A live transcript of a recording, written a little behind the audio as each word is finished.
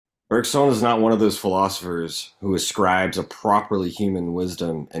Bergson is not one of those philosophers who ascribes a properly human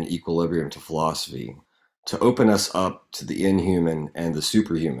wisdom and equilibrium to philosophy, to open us up to the inhuman and the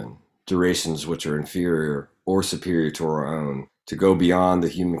superhuman, durations which are inferior or superior to our own, to go beyond the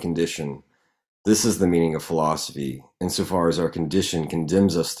human condition. This is the meaning of philosophy, insofar as our condition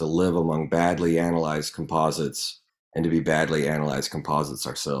condemns us to live among badly analyzed composites and to be badly analyzed composites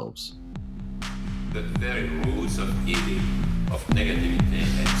ourselves. The very roots of evil, of negativity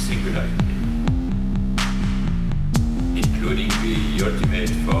and singularity, including the ultimate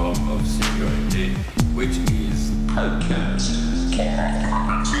form of singularity, which is to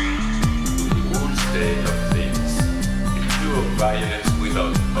the whole state of things, the pure violence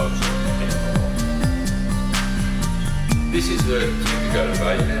without object anymore. This is the typical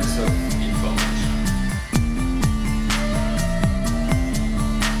violence of information.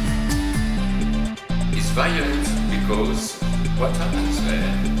 It's violent because what happens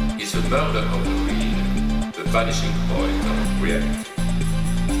there is a murder of the real, the vanishing point of reality.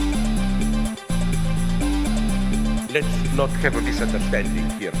 Let's not have a misunderstanding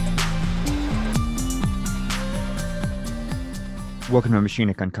here. Welcome to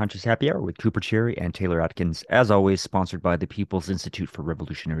Machinic Unconscious Happy Hour with Cooper Cherry and Taylor Atkins, as always sponsored by the People's Institute for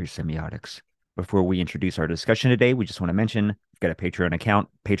Revolutionary Semiotics. Before we introduce our discussion today, we just want to mention we've got a Patreon account,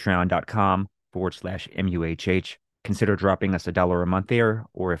 patreon.com/MUHH. Consider dropping us $1 a month there,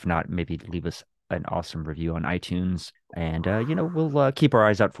 or if not, maybe leave us an awesome review on iTunes. And, we'll keep our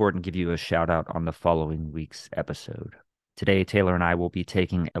eyes out for it and give you a shout out on the following week's episode. Today, Taylor and I will be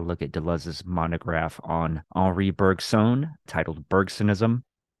taking a look at Deleuze's monograph on Henri Bergson, titled Bergsonism.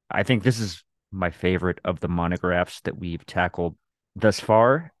 I think this is my favorite of the monographs that we've tackled thus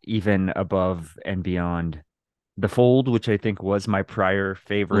far, even above and beyond The Fold, which I think was my prior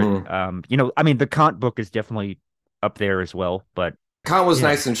favorite. The Kant book is definitely up there as well, but Kant was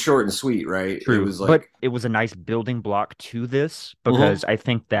nice and short and sweet, right? True, It was but it was a nice building block to this, because I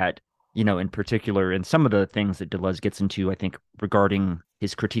think that, in particular, in some of the things that Deleuze gets into, I think regarding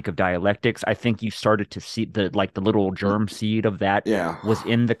his critique of dialectics, I think you started to see the little germ seed of that was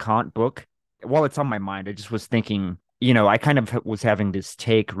in the Kant book. While it's on my mind, I just was thinking, I kind of was having this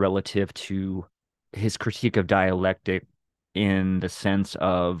take relative to his critique of dialectic in the sense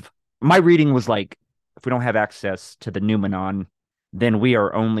of my reading was like, if we don't have access to the noumenon, then we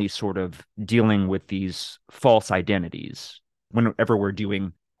are only sort of dealing with these false identities whenever we're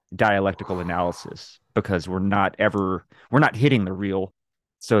doing dialectical analysis, because we're not hitting the real.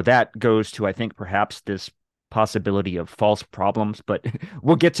 So that goes to, I think, perhaps this possibility of false problems, but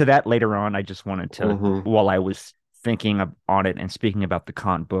we'll get to that later on. I just wanted to, while I was thinking on it and speaking about the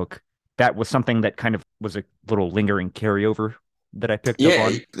Kant book, that was something that kind of was a little lingering carryover that I picked up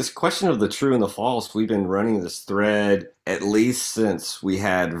on. This question of the true and the false, we've been running this thread at least since we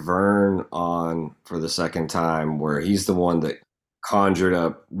had Verne on for the second time, where he's the one that conjured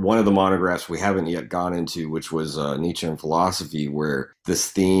up one of the monographs we haven't yet gone into, which was Nietzsche and Philosophy, where this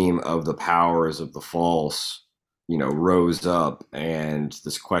theme of the powers of the false, rose up, and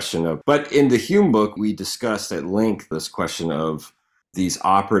this question of, but in the Hume book, we discussed at length this question of these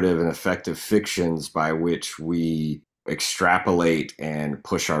operative and effective fictions by which we extrapolate and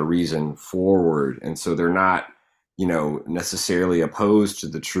push our reason forward. And so they're not, necessarily opposed to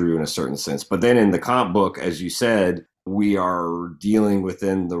the true in a certain sense. But then in the Kant book, as you said, we are dealing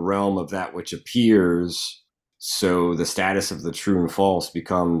within the realm of that which appears. So the status of the true and false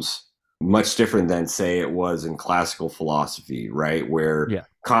becomes much different than, say, it was in classical philosophy, right? Where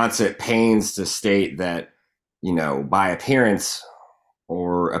Kant's at pains to state that, by appearance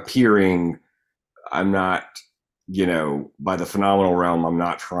or appearing, I'm not, by the phenomenal realm, I'm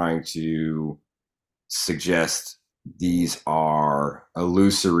not trying to suggest these are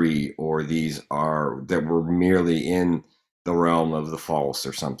illusory or these are that we're merely in the realm of the false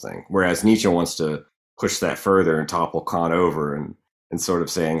or something. Whereas Nietzsche wants to push that further and topple Kant over and sort of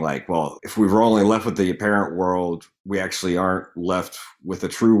saying like, well, if we were only left with the apparent world, we actually aren't left with a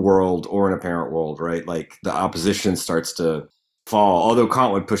true world or an apparent world, right? Like the opposition starts to fall. Although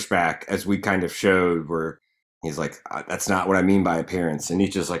Kant would push back, as we kind of showed, where he's like, that's not what I mean by appearance. And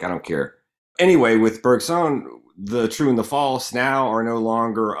Nietzsche's like, I don't care. Anyway, with Bergson, the true and the false now are no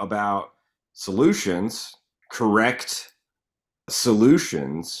longer about solutions, correct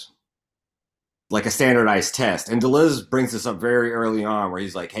solutions, like a standardized test. And Deleuze brings this up very early on, where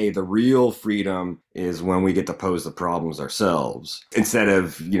he's like, hey, the real freedom is when we get to pose the problems ourselves. Instead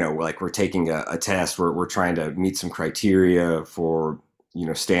of, like we're taking a test, we're trying to meet some criteria for,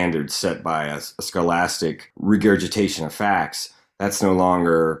 standards set by a scholastic regurgitation of facts. That's no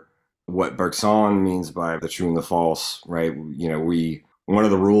longer what Bergson means by the true and the false, right? When one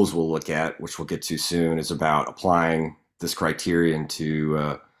of the rules we'll look at, which we'll get to soon, is about applying this criterion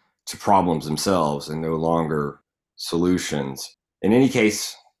to problems themselves and no longer solutions. In any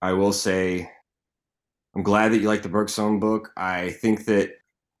case, I will say I'm glad that you like the Bergson book. I think that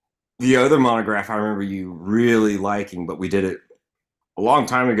the other monograph I remember you really liking, but we did it a long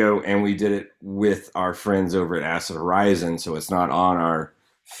time ago, and we did it with our friends over at Acid Horizon, so it's not on our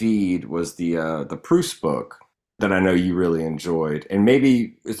feed, was the Proust book that I know you really enjoyed. And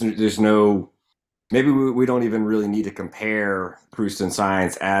maybe maybe we don't even really need to compare Proust and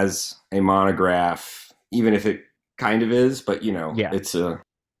Science as a monograph, even if it kind of is, but Yeah. it's a.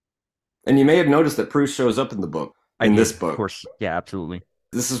 And you may have noticed that Proust shows up in the book, in this book. Of course. Yeah, absolutely.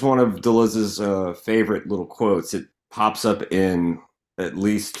 This is one of Deleuze's favorite little quotes. It pops up in at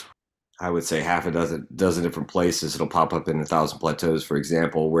least, I would say, half a dozen different places. It'll pop up in A Thousand Plateaus, for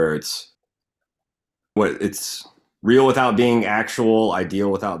example, where it's real without being actual,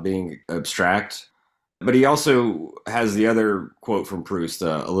 ideal without being abstract. But he also has the other quote from Proust,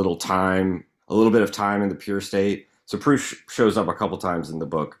 a little bit of time in the pure state. So Proust shows up a couple times in the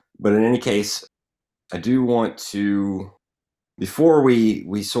book. But in any case, I do want to, before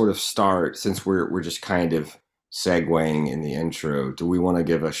we sort of start, since we're just kind of segueing in the intro, do we want to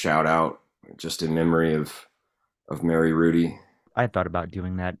give a shout out just in memory of Mary Rudy? I thought about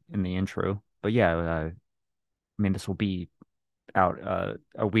doing that in the intro, but yeah, I mean, this will be out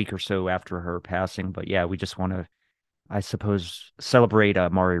a week or so after her passing, but yeah, we just want to, I suppose, celebrate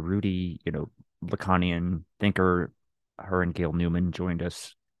Mari Rudy, Lacanian thinker. Her and Gail Newman joined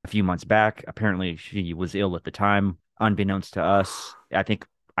us a few months back. Apparently, she was ill at the time, unbeknownst to us. I think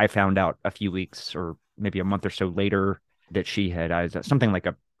I found out a few weeks or maybe a month or so later that she had something,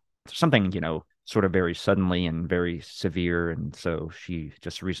 sort of very suddenly and very severe. And so she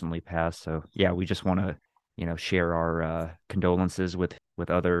just recently passed. So yeah, we just want to, share our condolences with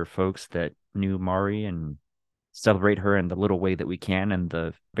other folks that knew Mari and celebrate her in the little way that we can,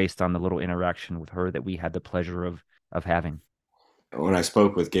 and based on the little interaction with her that we had the pleasure of having. When I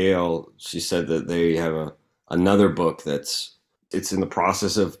spoke with Gail, she said that they have another book it's in the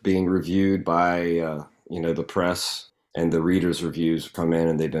process of being reviewed by the press, and the readers' reviews come in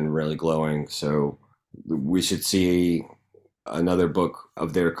and they've been really glowing. So we should see another book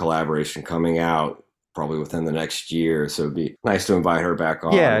of their collaboration coming out probably within the next year. So it'd be nice to invite her back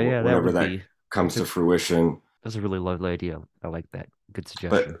on Yeah, whenever that comes to fruition. That's a really lovely idea. I like that. Good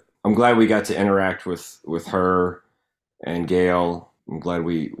suggestion. But I'm glad we got to interact with her and Gail. I'm glad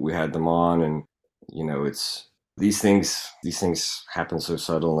we had them on, and it's these things happen so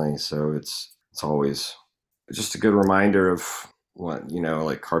suddenly. So it's always just a good reminder of what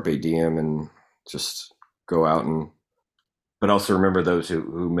like carpe diem, and just go out but also remember those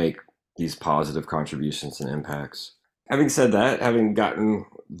who make these positive contributions and impacts. Having said that, having gotten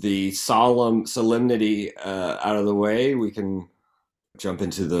the solemnity out of the way, we can jump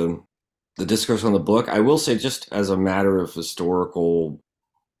into the discourse on the book. I will say, just as a matter of historical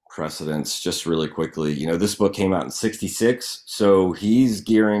precedence, just really quickly, this book came out in 1966, so he's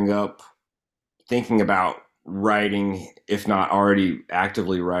gearing up, thinking about writing, if not already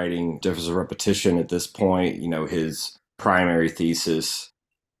actively writing, Difference of Repetition at this point, his primary thesis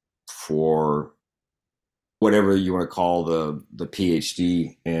for whatever you want to call the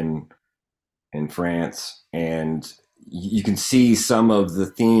PhD in France. And you can see some of the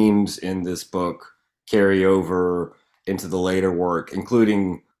themes in this book carry over into the later work,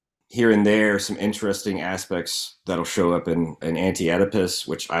 including here and there some interesting aspects that'll show up in Anti-Oedipus,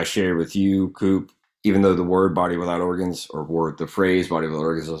 which I shared with you, Coop. Even though the word "body without organs" or the phrase "body without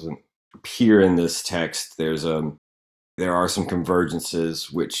organs" doesn't appear in this text, there are some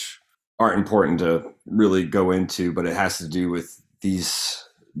convergences which aren't important to really go into, but it has to do with these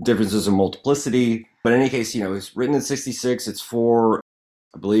differences in multiplicity. But in any case, it's written in 1966. It's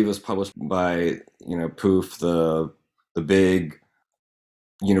I believe it was published by, Poof, the big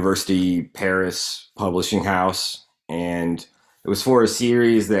University Paris publishing house. And it was for a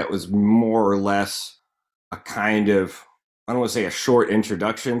series that was more or less a kind of, I don't want to say a short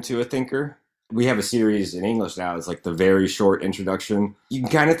introduction to a thinker. We have a series in English now. It's like the very short introduction. You can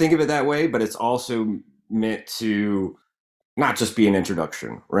kind of think of it that way, but it's also meant to not just be an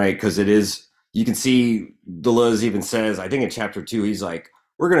introduction, right? Because you can see Deleuze even says, I think in chapter 2, he's like,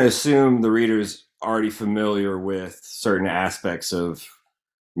 we're going to assume the reader's already familiar with certain aspects of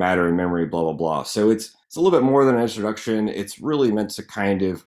matter and memory, blah, blah, blah. So it's a little bit more than an introduction. It's really meant to kind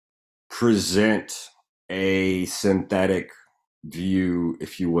of present a synthetic view,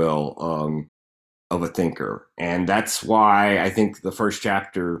 if you will, of a thinker. And that's why I think the first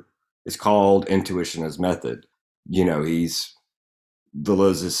chapter is called Intuition as Method. He's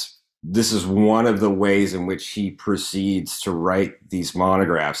Deleuze is this is one of the ways in which he proceeds to write these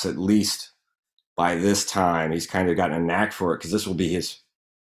monographs. At least by this time, he's kind of gotten a knack for it because this will be his,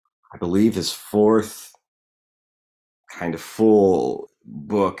 I believe, his fourth kind of full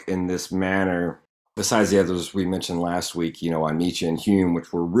book in this manner. Besides the others we mentioned last week, on Nietzsche and Hume,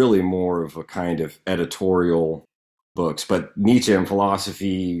 which were really more of a kind of editorial books, but Nietzsche and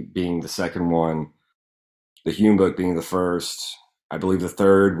philosophy being the second one, the Hume book being the first. I believe the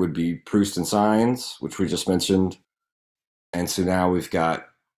third would be Proust and Signs, which we just mentioned. And so now we've got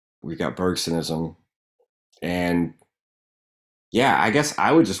Bergsonism. And yeah, I guess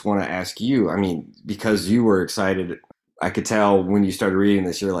I would just want to ask you, I mean, because you were excited, I could tell when you started reading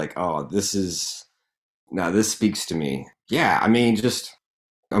this, you're like, oh, this speaks to me. Yeah, I mean, just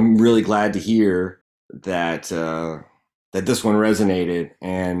I'm really glad to hear that this one resonated,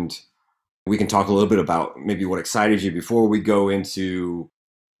 and we can talk a little bit about maybe what excited you before we go into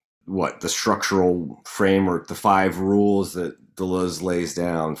what the structural framework, the 5 rules that Deleuze lays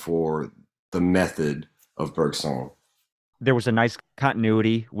down for the method of Bergson. There was a nice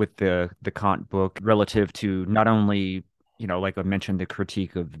continuity with the Kant book relative to not only, like I mentioned, the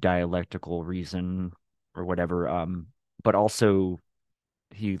critique of dialectical reason or whatever, but also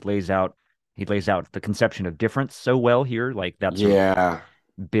he lays out the conception of difference so well here. Like that's a Yeah,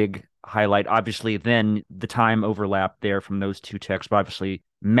 big highlight. Obviously, then the time overlap there from those two texts, but obviously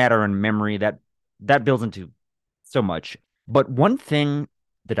matter and memory that builds into so much. But one thing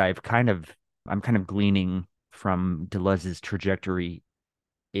that I'm kind of gleaning from Deleuze's trajectory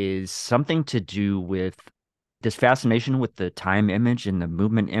is something to do with this fascination with the time image and the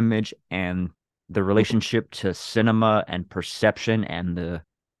movement image and the relationship to cinema and perception and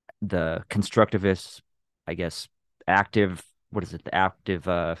the constructivist, I guess, active, what is it, the active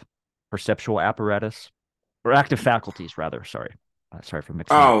perceptual apparatus or active faculties, rather. Sorry. Sorry for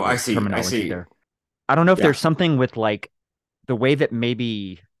mixing up oh, I the see, I terminology see. there. I don't know if Yeah, there's something with like the way that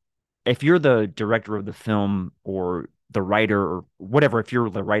maybe if you're the director of the film or the writer or whatever, if you're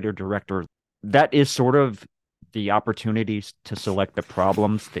the writer director, that is sort of the opportunities to select the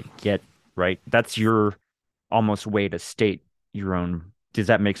problems that get right. That's your almost way to state your own. Does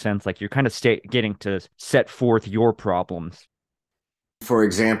that make sense? Like you're kind of getting to set forth your problems. for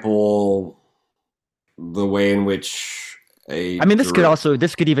example, the way in which a I mean, direct,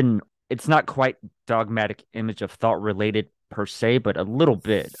 this could even, it's not quite dogmatic image of thought related per se, but a little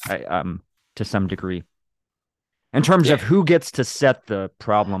bit, to some degree. In terms yeah, of who gets to set the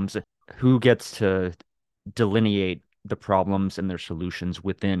problems, who gets to delineate the problems and their solutions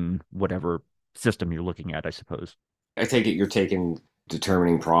within whatever system you're looking at, I suppose. I take it you're taking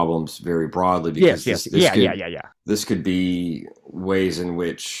determining problems very broadly Yes, because yes. this Yeah, yeah, could yeah, yeah. this could be ways in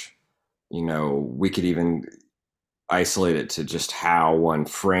which we could even isolate it to just how one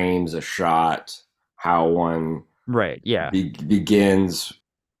frames a shot, how one Right. Yeah. begins,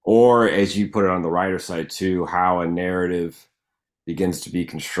 or as you put it on the writer side too, how a narrative begins to be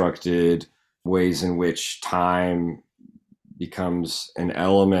constructed, ways in which time becomes an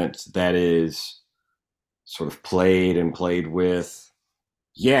element that is sort of played and played with.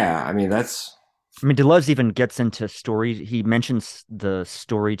 Yeah, I mean that's I mean, Deleuze even gets into story. He mentions the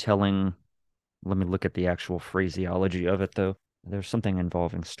storytelling. Let me look at the actual phraseology of it, though. There's something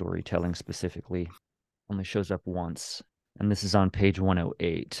involving storytelling specifically. Only shows up once. And this is on page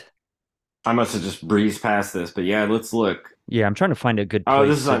 108. I must have just breezed past this, but yeah, let's look. Yeah, I'm trying to find a good Oh,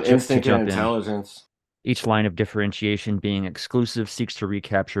 this place is on to instinct and jump in. intelligence. Each line of differentiation, being exclusive, seeks to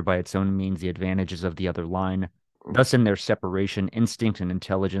recapture by its own means the advantages of the other line. Thus, in their separation, instinct and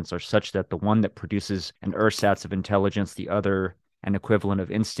intelligence are such that the one that produces an ersatz of intelligence, the other an equivalent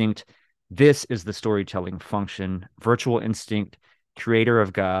of instinct. This is the storytelling function. Virtual instinct, creator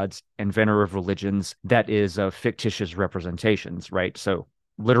of gods, inventor of religions, that is of fictitious representations, right? So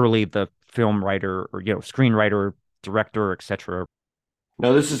literally the film writer or screenwriter, director, etc.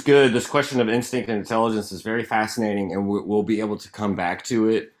 No, this is good. This question of instinct and intelligence is very fascinating, and we'll be able to come back to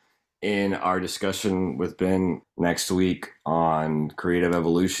it in our discussion with Ben next week on creative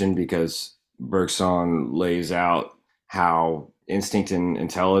evolution because Bergson lays out how instinct and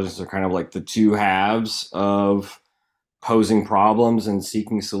intelligence are kind of like the two halves of posing problems and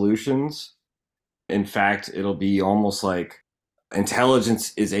seeking solutions. In fact, it'll be almost like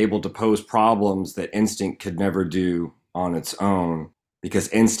intelligence is able to pose problems that instinct could never do on its own because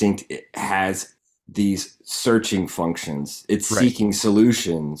instinct has these searching functions. It's Right. seeking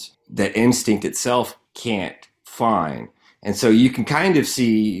solutions that instinct itself can't find. And so you can kind of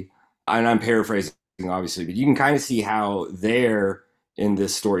see, and I'm paraphrasing obviously, but you can kind of see how they're in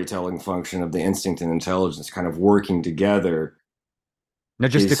this storytelling function of the instinct and intelligence kind of working together. Now,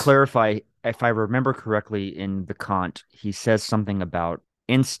 just to His clarify, if I remember correctly in the Kant, he says something about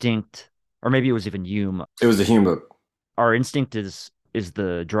instinct, or maybe it was even Hume. it was a Hume book. Our instinct is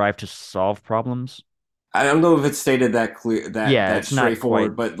the drive to solve problems. I don't know if it's stated that clear, Yeah, that it's not quite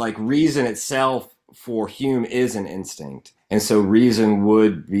straightforward, but like reason itself for Hume is an instinct, and so reason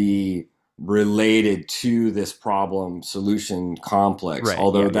would be related to this problem solution complex. right. Yeah,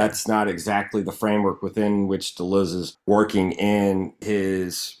 Although yeah. that's not exactly the framework within which Deleuze is working in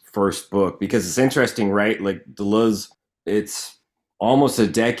his first book, because it's interesting, right? Like Deleuze, it's almost a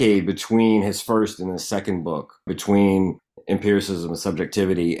decade between his first and his second book, between empiricism and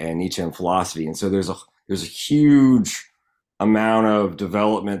subjectivity and Nietzschean philosophy, and so there's a huge amount of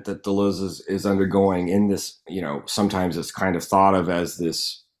development that Deleuze is undergoing in this. Sometimes it's kind of thought of as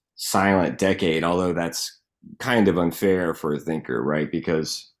this silent decade, although that's kind of unfair for a thinker, right?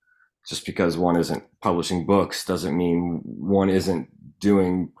 Because just because one isn't publishing books doesn't mean one isn't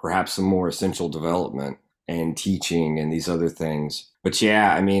doing perhaps some more essential development and teaching and these other things. But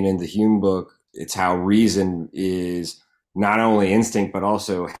yeah, I mean, in the Hume book, it's how reason is not only instinct, but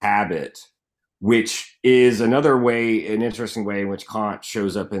also habit, which is another way, an interesting way in which Kant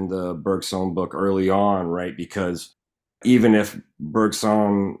shows up in the Bergson book early on, right? Because even if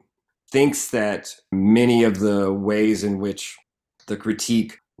Bergson thinks that many of the ways in which the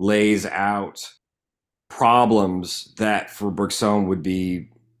critique lays out problems that for Bergson would be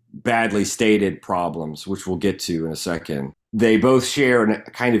badly stated problems, which we'll get to in a second, they both share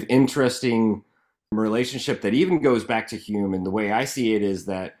a kind of interesting relationship that even goes back to Hume. And the way I see it is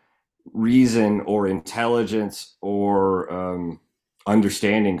that reason or intelligence or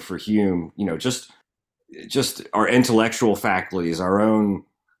understanding for Hume, just our intellectual faculties, our own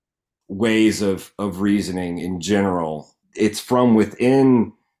ways of reasoning in general. It's from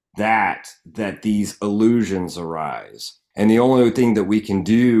within that these illusions arise. And the only thing that we can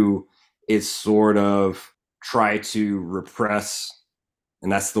do is sort of try to repress, and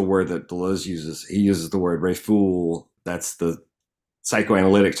that's the word that Deleuze uses. He uses the word refoule. That's the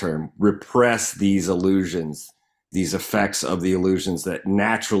psychoanalytic term. Repress these illusions, these effects of the illusions that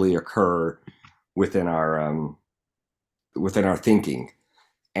naturally occur within our thinking.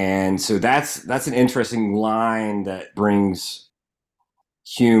 And so that's an interesting line that brings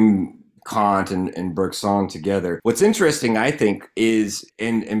Hume, Kant, and Bergson together. What's interesting, I think, is,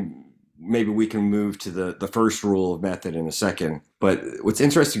 and maybe we can move to the first rule of method in a second, but what's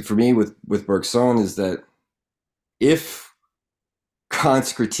interesting for me with Bergson is that if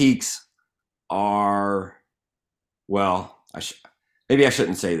Kant's critiques are, well, maybe I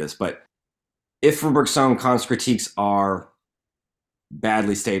shouldn't say this, but if for Bergson, Kant's critiques are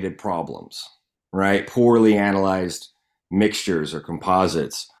badly stated problems, right? Poorly analyzed mixtures or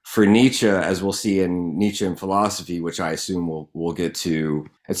composites. For Nietzsche, as we'll see in Nietzschean philosophy, which I assume we'll get to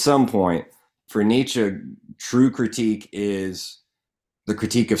at some point, for Nietzsche, true critique is the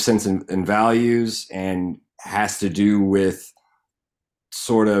critique of sense and values, and has to do with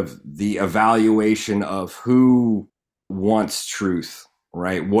sort of the evaluation of who wants truth,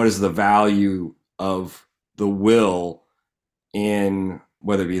 right? What is the value of the will in,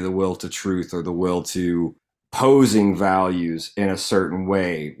 whether it be the will to truth or the will to posing values in a certain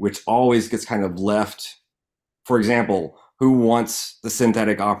way, which always gets kind of left. For example, who wants the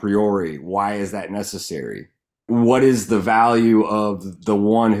synthetic a priori? Why is that necessary? What is the value of the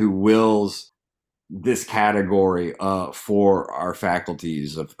one who wills this category for our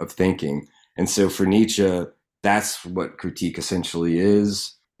faculties of thinking? And so for Nietzsche, that's what critique essentially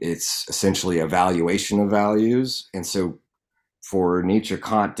is. It's essentially a valuation of values. And so for Nietzsche,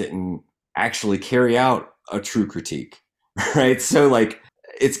 Kant didn't actually carry out a true critique, right? So like,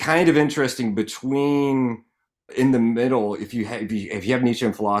 it's kind of interesting between, in the middle, if you have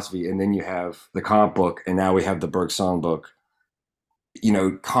Nietzschean philosophy and then you have the Kant book, and now we have the Bergson book,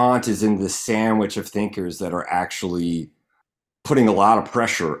 Kant is in this sandwich of thinkers that are actually putting a lot of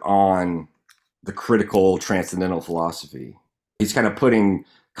pressure on the critical transcendental philosophy. He's kind of putting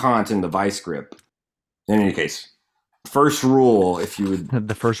Kant in the vice grip. In any case, first rule, if you would,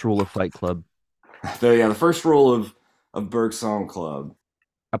 The first rule of Fight Club. the first rule of Bergson Club.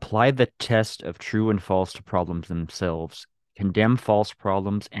 Apply the test of true and false to problems themselves. Condemn false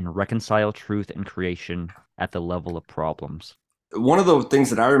problems and reconcile truth and creation at the level of problems. One of the things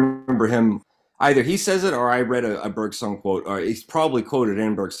that I remember him, either he says it or I read a Bergson quote, or he's probably quoted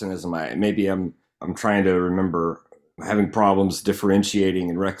in Bergsonism. Maybe I'm trying to remember, having problems differentiating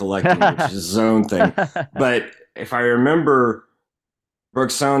and recollecting, which is his own thing. But if I remember,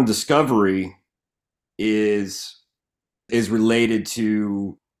 Bergson discovery is related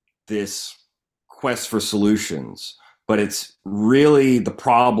to this quest for solutions. but it's really the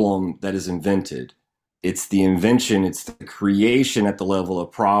problem that is invented. It's the invention, it's the creation at the level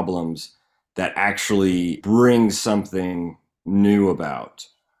of problems that actually brings something new about,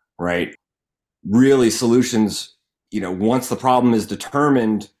 right? Really, solutions, once the problem is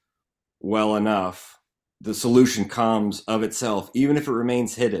determined well enough, the solution comes of itself, even if it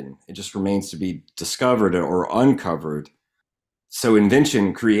remains hidden. It just remains to be discovered or uncovered. So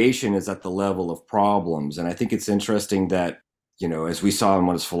invention, creation is at the level of problems. And I think it's interesting that, as we saw in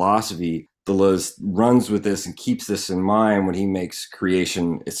what is philosophy, Deleuze runs with this and keeps this in mind when he makes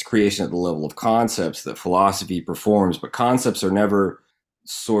creation. It's creation at the level of concepts that philosophy performs, but concepts are never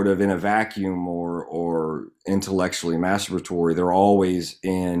sort of in a vacuum or intellectually masturbatory. They're always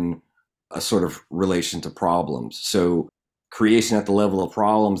in a sort of relation to problems. So creation at the level of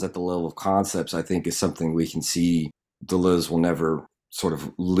problems, at the level of concepts, I think is something we can see Deleuze will never sort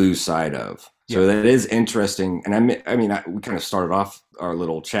of lose sight of. So that is interesting. And we kind of started off our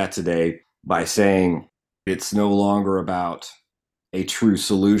little chat today by saying it's no longer about a true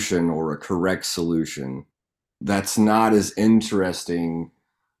solution or a correct solution. That's not as interesting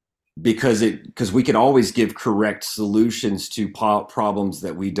because we could always give correct solutions to problems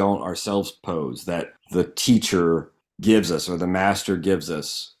that we don't ourselves pose, that the teacher gives us or the master gives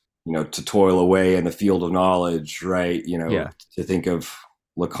us, to toil away in the field of knowledge, right? To think of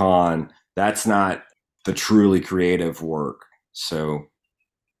Lacan, that's not the truly creative work. So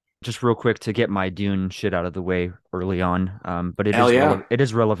just real quick to get my Dune shit out of the way early on, but hell yeah. it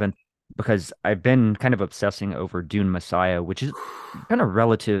is relevant because I've been kind of obsessing over Dune Messiah, which is kind of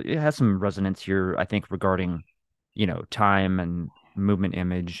relative. It has some resonance here, I think, regarding, time and movement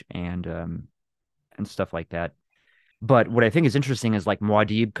image and stuff like that. But what I think is interesting is like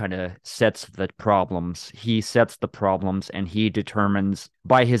Muad'Dib kind of sets the problems. He sets the problems and he determines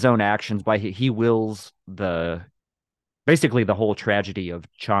by his own actions, he wills basically the whole tragedy of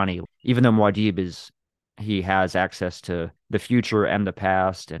Chani. Even though he has access to the future and the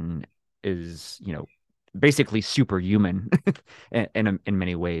past and is, basically superhuman in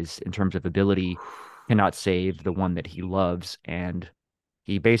many ways in terms of ability, cannot save the one that he loves. And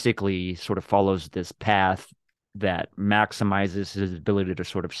he basically sort of follows this path that maximizes his ability to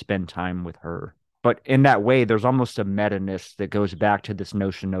sort of spend time with her. But in that way, there's almost a meta-ness that goes back to this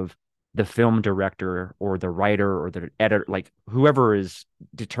notion of the film director or the writer or the editor, like whoever is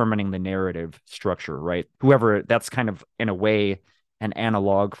determining the narrative structure, right? Whoever, that's kind of in a way an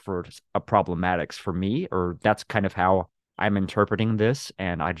analog for a problematics for me, or that's kind of how I'm interpreting this.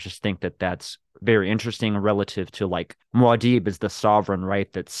 And I just think that that's very interesting relative to like Muad'Dib is the sovereign,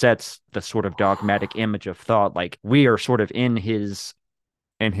 right? That sets the sort of dogmatic image of thought. Like we are sort of in his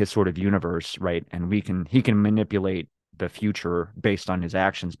sort of universe, right? And he can manipulate the future based on his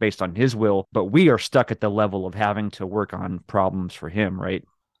actions, based on his will, but we are stuck at the level of having to work on problems for him, right?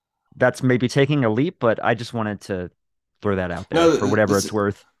 That's maybe taking a leap, but I just wanted to throw that out there for whatever it's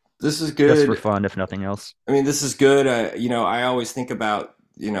worth. This is good. Just for fun, if nothing else. I mean, this is good. I always think about,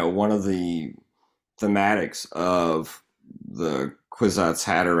 one of the thematics of the Kwisatz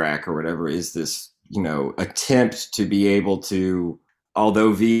Haderach or whatever is this, attempt to be able to,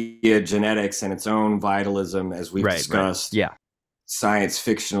 although via genetics and its own vitalism, as we've discussed, science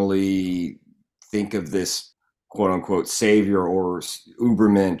fictionally think of this quote unquote savior or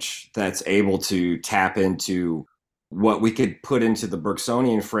Ubermensch that's able to tap into what we could put into the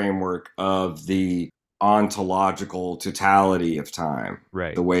Bergsonian framework of the ontological totality of time,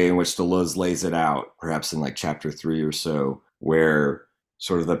 right? The way in which Deleuze lays it out, perhaps in like chapter 3 or so, where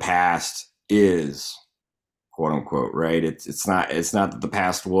sort of the past is, quote unquote, right? It's not that the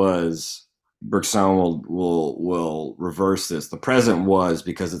past was. Bergson will reverse this. The present was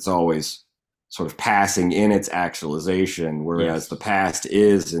because it's always sort of passing in its actualization, whereas the past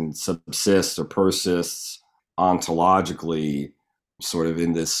is and subsists or persists ontologically, sort of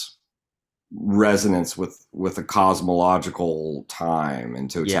in this resonance with a cosmological time and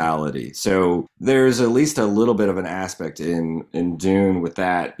totality. So there's at least a little bit of an aspect in Dune with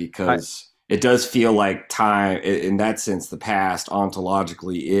that, because it does feel like time, in that sense, the past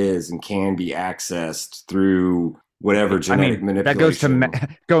ontologically is and can be accessed through whatever genetic manipulation. That goes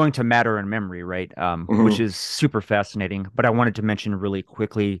to going to matter and memory, right? Which is super fascinating. But I wanted to mention really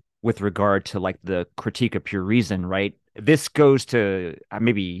quickly with regard to like the critique of pure reason, right? This goes to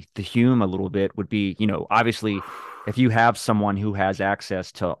maybe the Hume a little bit, would be, obviously, if you have someone who has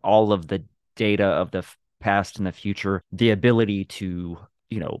access to all of the data of the past and the future, the ability to,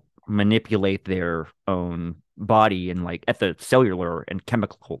 manipulate their own body and like at the cellular and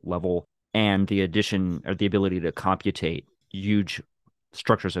chemical level, and the addition or the ability to computate huge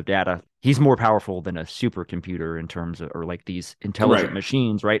structures of data. He's more powerful than a supercomputer in terms of, or like these intelligent Right.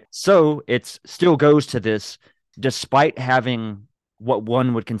 machines, right? So it still goes to this, despite having what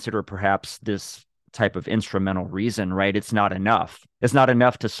one would consider perhaps this type of instrumental reason, right? It's not enough. It's not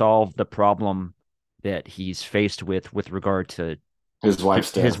enough to solve the problem that he's faced with regard to His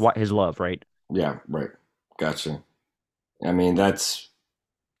wife's death. his love, right? Yeah, right. Gotcha. I mean, that's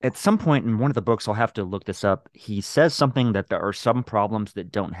At some point in one of the books, I'll have to look this up. He says something that there are some problems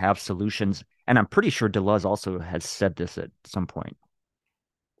that don't have solutions, and I'm pretty sure Deleuze also has said this at some point.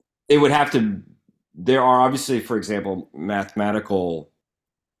 it would have to. There are obviously, for example, mathematical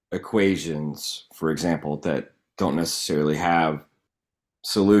equations, for example, that don't necessarily have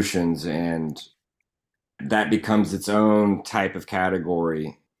solutions, and that becomes its own type of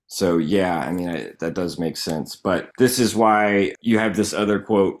category. So yeah, I mean that does make sense. But this is why you have this other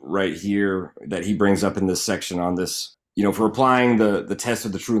quote right here that he brings up in this section on this. For applying the test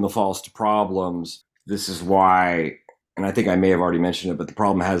of the true and the false to problems. This is why, and I think I may have already mentioned it, but the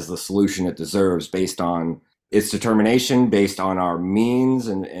problem has the solution it deserves based on its determination, based on our means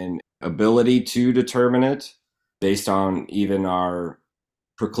and ability to determine it, based on even our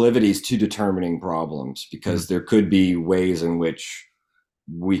proclivities to determining problems, because there could be ways in which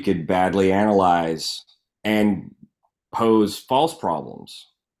we could badly analyze and pose false problems,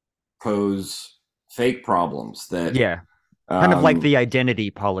 pose fake problems that Yeah, kind of like the identity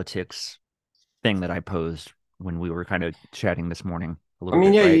politics thing that I posed when we were kind of chatting this morning a I little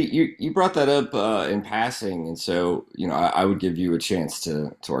mean, bit, yeah, right? you brought that up in passing, and so I would give you a chance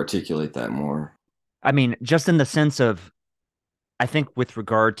to articulate that more. I mean, just in the sense of, I think with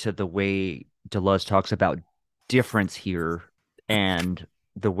regard to the way Deleuze talks about difference here and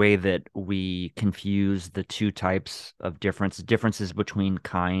the way that we confuse the two types of differences between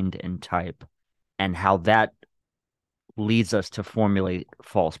kind and type, and how that leads us to formulate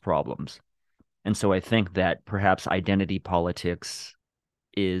false problems. And so I think that perhaps identity politics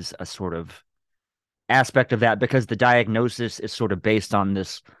is a sort of aspect of that, because the diagnosis is sort of based on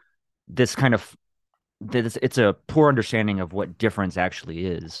this kind of it's a poor understanding of what difference actually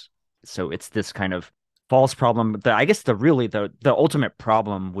is. So it's this kind of false problem. I guess the ultimate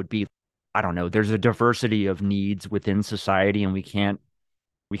problem would be, I don't know, there's a diversity of needs within society, and we can't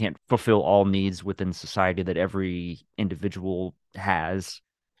fulfill all needs within society that every individual has,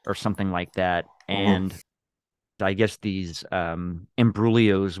 or something like that. Mm-hmm. And I guess these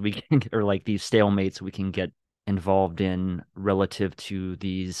imbroglios we can, or like these stalemates we can get involved in relative to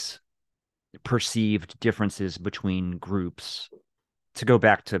these perceived differences between groups. To go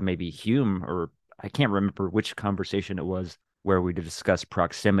back to maybe Hume, or I can't remember which conversation it was, where we discussed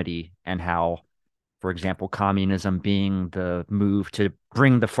proximity and how, for example, communism being the move to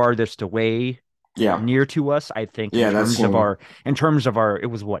bring the farthest away Yeah, near to us. I think yeah, that's him. in terms of our, it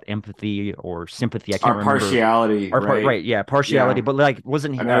was what, empathy or sympathy. I can't Our remember. partiality, Our part, right? right? Yeah, partiality. Yeah, But like,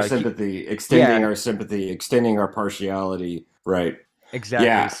 wasn't and our sympathy, extending yeah, our sympathy, extending our partiality, right? exactly.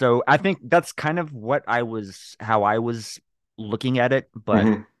 Yeah. So I think that's kind of how I was looking at it, but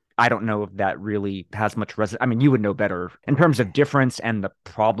Mm-hmm. I don't know if that really has much resonance. I mean, you would know better in terms of difference and the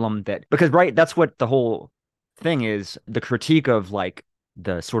problem that, because, right, that's what the whole thing is. The critique of like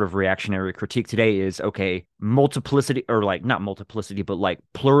the sort of reactionary critique today is, okay, multiplicity, or like not multiplicity, but like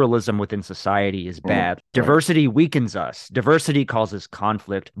pluralism within society is Mm-hmm. bad. Right. Diversity weakens us. Diversity causes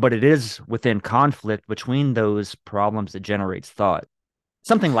conflict, but it is within conflict between those problems that generates thought.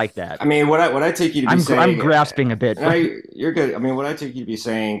 Something like that. I mean, what I take you to be I'm saying, grasping a bit, but you're good. I mean, what I take you to be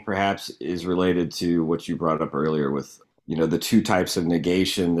saying perhaps is related to what you brought up earlier with the two types of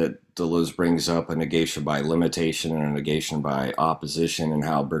negation that Deleuze brings up: a negation by limitation and a negation by opposition, and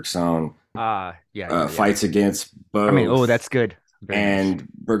how Bergson yeah. fights against I mean, oh, both. that's good. Very nice. And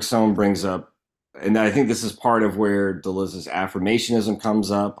Bergson brings up, and I think this is part of where Deleuze's affirmationism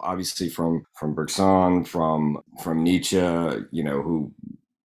comes up, obviously from Bergson, from Nietzsche, who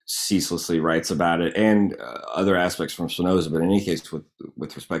ceaselessly writes about it, and other aspects from Spinoza. But in any case,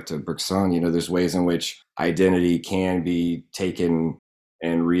 with respect to Bergson, there's ways in which identity can be taken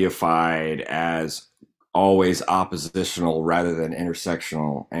and reified as always oppositional rather than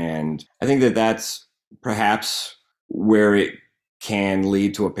intersectional. And I think that that's perhaps where it can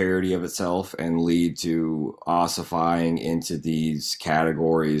lead to a parody of itself and lead to ossifying into these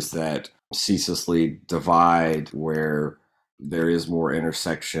categories that ceaselessly divide, where there is more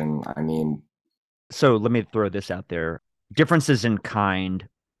intersection. I mean, So let me throw this out there. Differences in kind,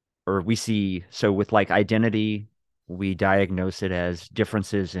 or we see, so with like identity, we diagnose it as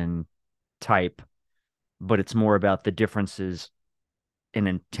differences in type, but it's more about the differences in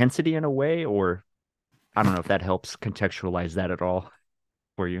intensity in a way, or I don't know if that helps contextualize that at all.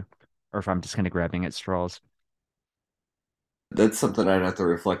 for you, or if I'm just kind of grabbing at straws. That's something I'd have to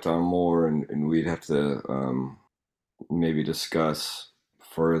reflect on more, and we'd have to maybe discuss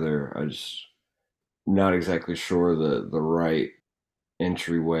further. I just not exactly sure the right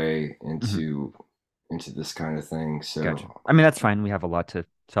entryway Hmm. into this kind of thing. Gotcha. So I mean, that's fine. We have a lot to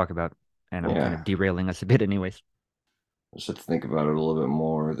talk about, and I'm kind yeah, of derailing us a bit, anyways. just have to think about it a little bit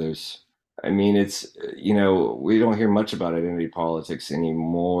more. I mean, we don't hear much about identity politics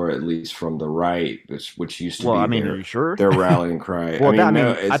anymore, at least from the right, which used to Well, be I mean, are you sure? their rallying cry. I Well, that I mean,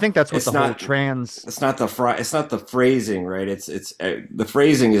 no, mean, I think that's what it's the whole not trans. it's not the phrasing, right? The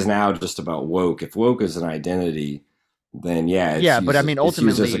phrasing is now just about woke. If woke is an identity, then yeah, Yeah, but I mean, it's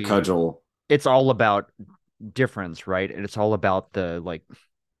used as a ultimately, cudgel. it's all about difference, right? And it's all about the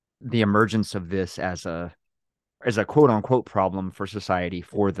emergence of this as a quote unquote problem for society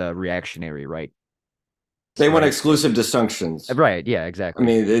for the reactionary, right? They want Right. exclusive disjunctions. Right. Yeah, I exactly.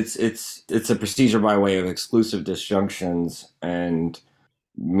 mean, it's a procedure by way of exclusive disjunctions, and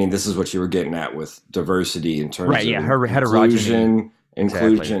I mean, this is what you were getting at with diversity in Right. terms of Yeah. Her heterogeneity. inclusion,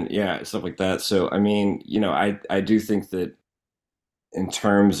 Exactly. yeah, stuff like that. So, I mean, I do think that in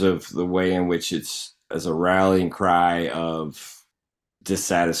terms of the way in which it's as a rallying cry of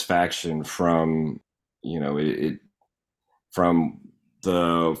dissatisfaction from, it from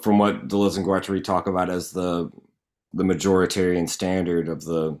from what Deleuze and Guattari talk about as the majoritarian standard of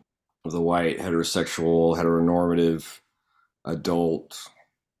the white heterosexual heteronormative adult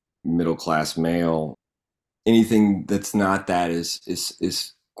middle class male. Anything that's not that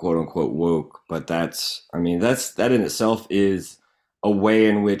is quote unquote woke. But that in itself is a way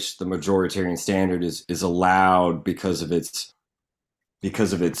in which the majoritarian standard is allowed because of its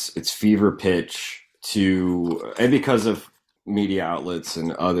fever pitch to and because of media outlets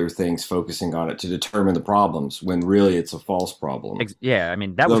and other things focusing on it to determine the problems when really it's a false problem. Yeah. I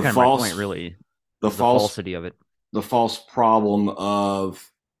mean, that was The kind of my point, false really, the is the false falsity of it. the false problem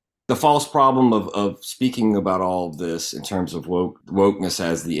of speaking about all of this in terms of wokeness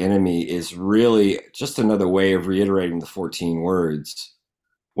as the enemy is really just another way of reiterating the 14 words.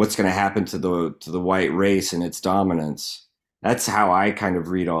 What's going to happen to the white race and its dominance? That's how I kind of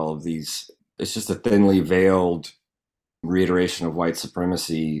read all of these. It's just a thinly veiled reiteration of white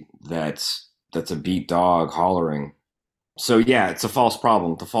supremacy that's a beat dog hollering. So yeah, it's a false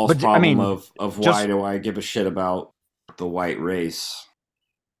problem. The false But I problem mean, of why just, do I give a shit about the white race,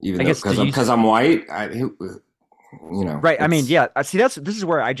 even I though guess, did you, because I'm white. right. I mean, It's yeah. I see, this is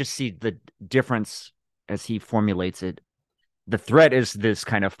where I just see the difference as he formulates it. The threat is this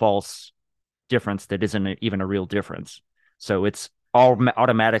kind of false difference that isn't even a real difference. So it's all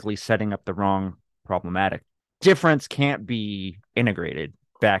automatically setting up the wrong problematic. Difference can't be integrated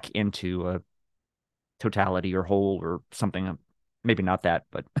back into a totality or whole or something. Maybe not that,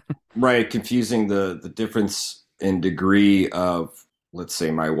 but right, confusing the difference in degree of, let's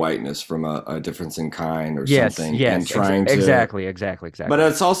say, my whiteness from a difference in kind or yes, something, and yes, trying to. exactly, exactly, But exactly.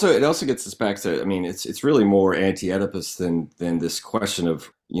 it also gets us back to. I mean, it's really more anti-Oedipus than this question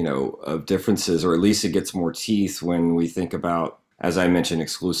of of differences, or at least it gets more teeth when we think about, as I mentioned,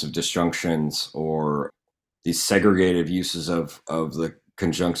 exclusive disjunctions or these segregative uses of the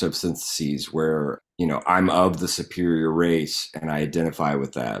conjunctive syntheses where I'm of the superior race and I identify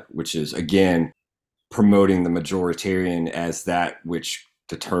with that, which is again promoting the majoritarian as that which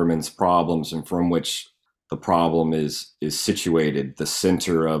determines problems and from which the problem is situated, the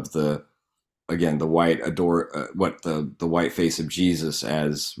center of the again the white adore what the white face of Jesus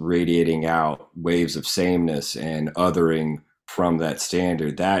as radiating out waves of sameness and othering from that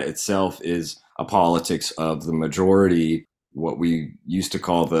standard. That itself is a politics of the majority, what we used to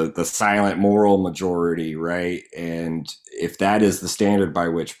call the silent moral majority, right? And if that is the standard by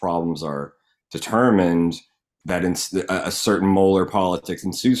which problems are determined, that a certain molar politics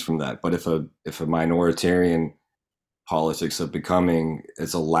ensues from that. But if a minoritarian politics of becoming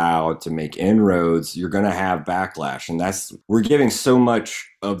is allowed to make inroads, you're going to have backlash, and we're giving so much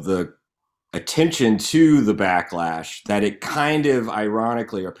of the attention to the backlash that it kind of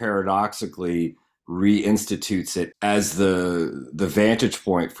ironically or paradoxically reinstitutes it as the vantage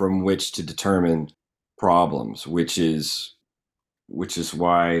point from which to determine problems, which is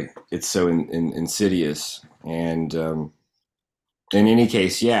why it's so insidious. And in any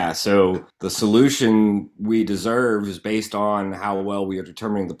case, yeah. So the solution we deserve is based on how well we are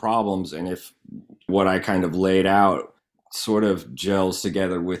determining the problems, and if what I kind of laid out sort of gels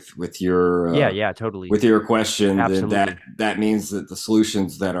together Yeah, yeah, totally. with your question, then Absolutely. that means that the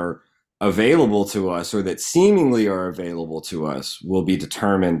solutions that are available to us or that seemingly are available to us will be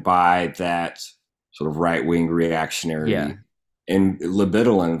determined by that sort of right wing Yeah. reactionary in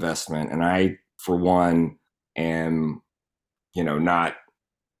libidinal investment. And I, for one, am, not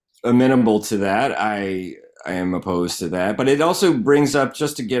amenable to that. I am opposed to that. But it also brings up,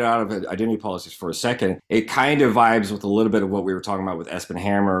 just to get out of identity politics for a second, it kind of vibes with a little bit of what we were talking about with Espen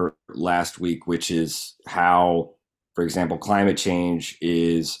Hammer last week, which is how, for example, climate change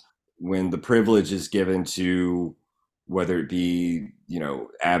is when the privilege is given to, whether it be,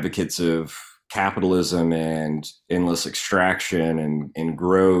 advocates of capitalism and endless extraction and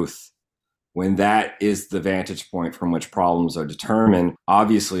growth, when that is the vantage point from which problems are determined,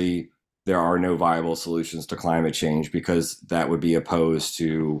 obviously there are no viable solutions to climate change because that would be opposed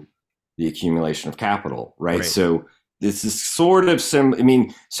to the accumulation of capital, right? So this is sort of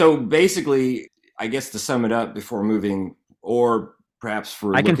so basically, I guess to sum it up before moving, or perhaps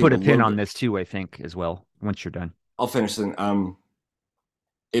for I can put a pin on this too, I think, as well, once you're done. I'll finish then.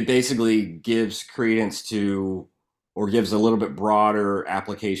 It basically gives credence to, or gives a little bit broader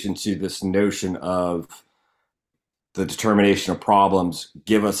application to, this notion of the determination of problems,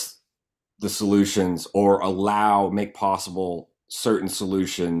 give us the solutions, or make possible certain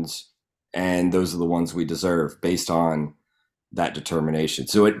solutions, and those are the ones we deserve based on that determination.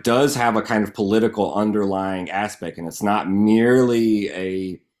 So it does have a kind of political underlying aspect, and it's not merely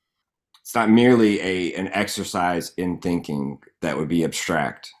an exercise in thinking that would be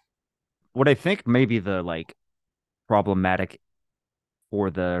abstract. What I think maybe the problematic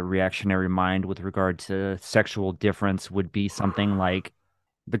for the reactionary mind with regard to sexual difference would be something like,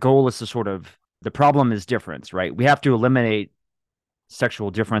 the goal is to the problem is difference, right? We have to eliminate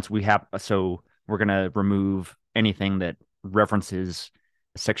sexual difference. So we're going to remove anything that references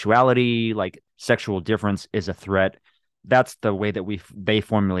sexuality, like sexual difference is a threat. That's the way that they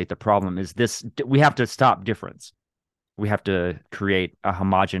formulate the problem, is this: we have to stop difference. We have to create a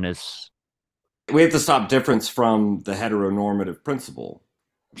homogeneous. We have to stop difference from the heteronormative principle.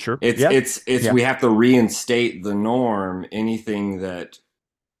 Sure. It's we have to reinstate the norm. Anything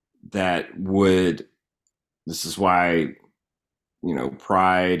that would, this is why,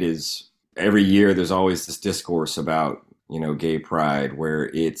 pride is, every year there's always this discourse about, gay pride,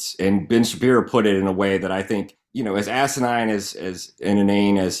 where and Ben Shapiro put it in a way that I think, as asinine as and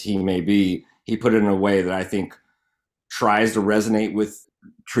inane as he may be, he put it in a way that I think tries to resonate with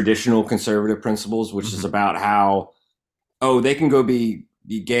traditional conservative principles, which is about how, they can go be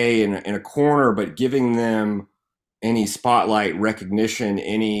gay in a corner, but giving them any spotlight, recognition,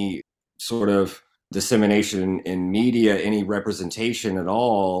 any sort of dissemination in media, any representation at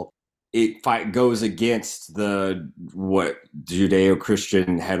all, it goes against what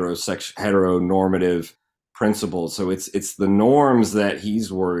Judeo-Christian heteronormative principles. So it's the norms that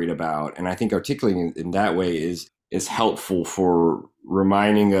he's worried about, and I think articulating in that way is helpful for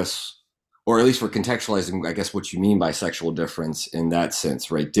reminding us, or at least for contextualizing, I guess, what you mean by sexual difference in that sense,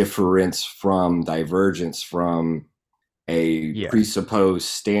 right? Difference from, divergence from a presupposed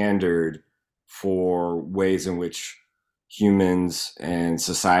standard for ways in which humans and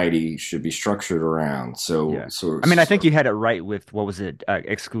society should be structured around. I think you had it right with, what was it,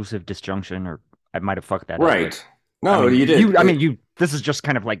 exclusive disjunction, or I might have fucked that up. Right. No, you did. This is just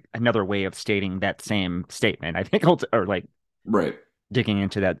kind of like another way of stating that same statement, I think, or like right, digging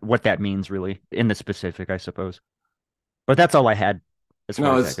into that, what that means really in the specific, I suppose. But that's all I had as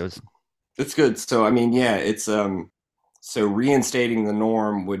far as that goes. It's good. So, it's so reinstating the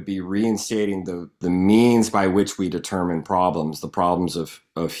norm would be reinstating the means by which we determine problems, the problems of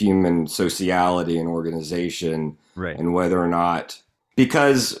human sociality and organization, right? And whether or not,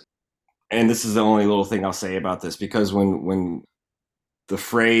 because, and this is the only little thing I'll say about this, because when the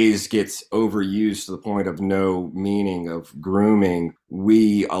phrase gets overused to the point of no meaning, of grooming,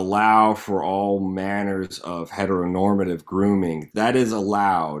 we allow for all manners of heteronormative grooming. That is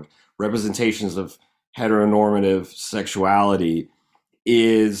allowed. Representations of heteronormative sexuality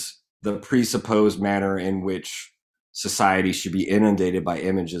is the presupposed manner in which society should be inundated by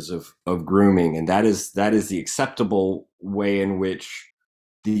images of grooming. And that is the acceptable way in which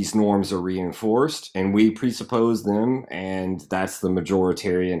these norms are reinforced, and we presuppose them, and that's the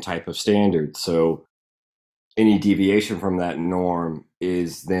majoritarian type of standard. So any deviation from that norm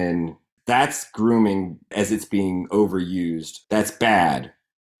that's grooming as it's being overused. That's bad,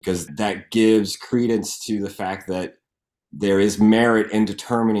 because that gives credence to the fact that there is merit in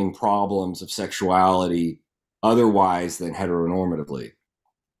determining problems of sexuality otherwise than heteronormatively.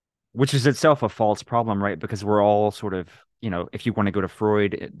 Which is itself a false problem, right? Because we're all sort of, if you want to go to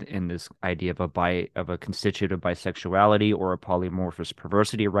Freud in this idea of a constitutive bisexuality or a polymorphous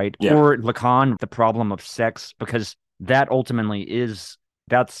perversity, right? Yeah. Or Lacan, the problem of sex, because that ultimately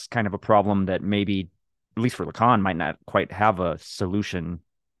that's kind of a problem that maybe at least for Lacan, might not quite have a solution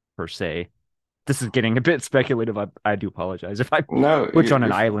per se. This is getting a bit speculative. I do apologize if I No, put you on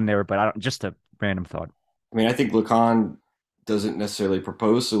an island there, but I don't, just a random thought. I mean, I think Lacan doesn't necessarily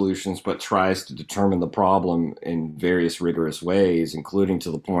propose solutions, but tries to determine the problem in various rigorous ways, including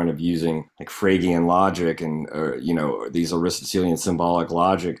to the point of using like Fregean logic and, these Aristotelian symbolic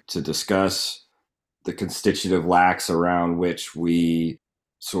logic to discuss the constitutive lacks around which we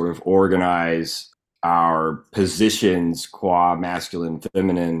sort of organize our positions qua masculine,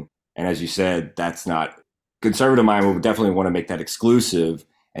 feminine. And as you said, that's not conservative mind would definitely want to make that exclusive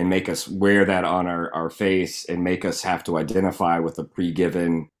and make us wear that on our face and make us have to identify with a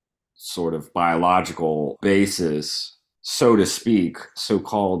pre-given sort of biological basis, so to speak,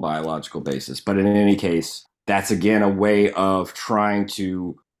 so-called biological basis. But in any case, that's again a way of trying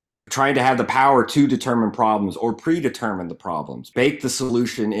to have the power to determine problems or predetermine the problems, bake the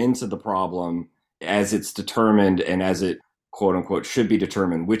solution into the problem as it's determined and as it, quote unquote, should be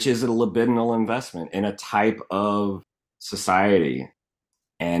determined, which is a libidinal investment in a type of society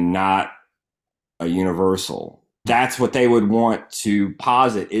and not a universal. That's what they would want to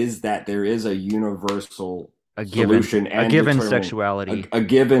posit, is that there is a universal solution and a given sexuality, a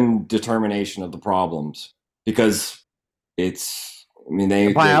given determination of the problems, because it's, I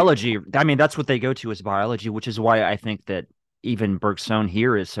mean, biology. I mean, that's what they go to as biology, which is why I think that even Bergson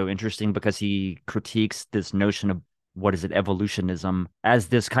here is so interesting, because he critiques this notion of, what is it, evolutionism, as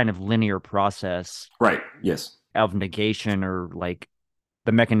this kind of linear process. Right. Yes. Of negation, or like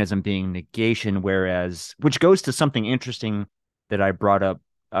the mechanism being negation, which goes to something interesting that I brought up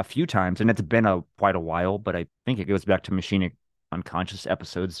a few times, and it's been quite a while, but I think it goes back to Machinic Unconscious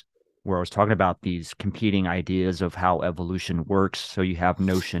episodes, where I was talking about these competing ideas of how evolution works. So you have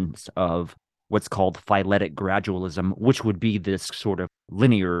notions of what's called phyletic gradualism, which would be this sort of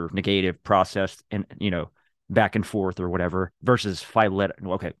linear negative process, and, back and forth or whatever, versus phyletic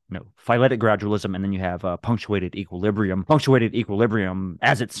gradualism. And then you have punctuated equilibrium. Punctuated equilibrium,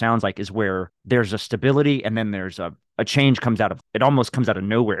 as it sounds like, is where there's a stability and then there's a change it almost comes out of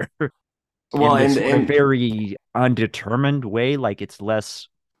nowhere. Well, in a very undetermined way. Like, it's less,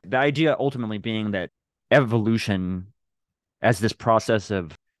 the idea ultimately being that evolution as this process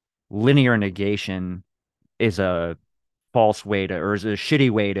of linear negation is a false way to, or is a shitty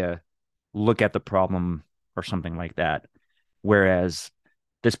way to look at the problem, or something like that. Whereas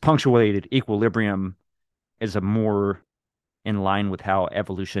this punctuated equilibrium is a more in line with how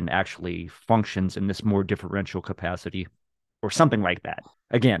evolution actually functions in this more differential capacity, or something like that.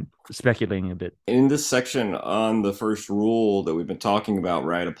 Again, speculating a bit. In this section on the first rule that we've been talking about,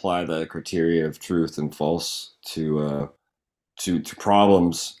 right, apply the criteria of truth and false to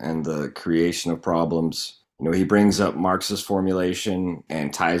problems and the creation of problems. He brings up Marx's formulation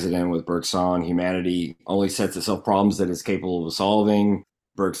and ties it in with Bergson. Humanity only sets itself problems that it's capable of solving.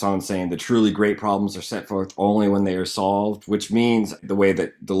 Bergson saying the truly great problems are set forth only when they are solved, which means, the way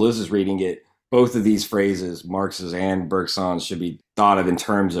that Deleuze is reading it, both of these phrases, Marx's and Bergson's, should be thought of in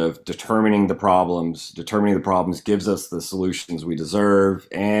terms of determining the problems. Determining the problems gives us the solutions we deserve.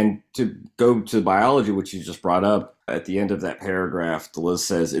 And to go to biology, which you just brought up, at the end of that paragraph, Deleuze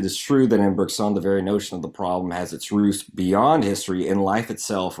says, it is true that in Bergson, the very notion of the problem has its roots beyond history, in life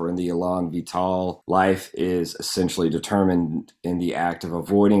itself, or in the élan vital. Life is essentially determined in the act of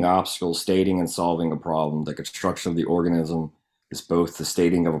avoiding obstacles, stating and solving a problem. The construction of the organism is both the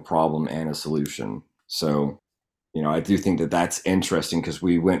stating of a problem and a solution. So, I do think that that's interesting, because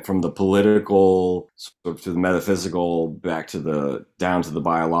we went from the political sort of to the metaphysical, back to down to the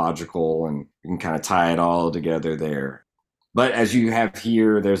biological, and you can kind of tie it all together there. But as you have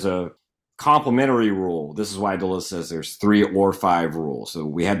here, there's a complementary rule. This is why Deleuze says there's 3 or 5 rules. So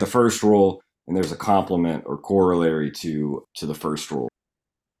we had the first rule, and there's a complement or corollary to the first rule.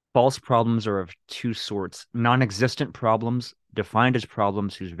 False problems are of 2 sorts: non-existent problems, defined as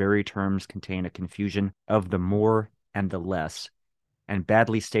problems whose very terms contain a confusion of the more and the less, and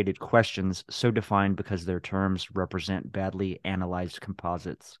badly stated questions, so defined because their terms represent badly analyzed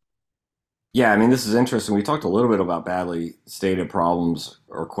composites. Yeah, I mean, this is interesting. We talked a little bit about badly stated problems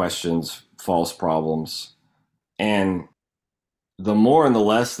or questions, false problems. And the more and the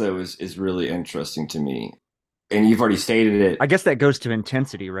less, though, is really interesting to me. And you've already stated it. I guess that goes to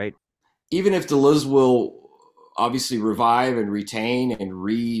intensity, right? Even if Deleuze will obviously revive and retain and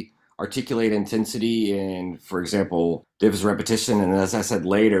re-articulate intensity in, for example, Divis repetition, and as I said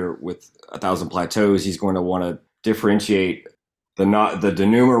later, with 1,000 Plateaus, he's going to want to differentiate the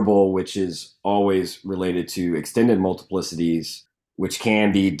denumerable, which is always related to extended multiplicities, which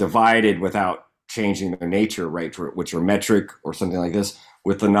can be divided without changing their nature, right, which are metric or something like this,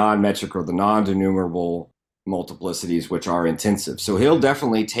 with the non-metric or the non-denumerable multiplicities, which are intensive. So he'll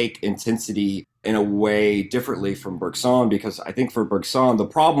definitely take intensity in a way differently from Bergson, because I think for Bergson, the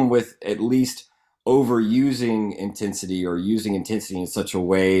problem with at least overusing intensity or using intensity in such a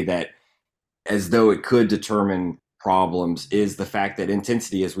way that as though it could determine problems is the fact that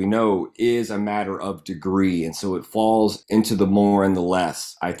intensity, as we know, is a matter of degree. And so it falls into the more and the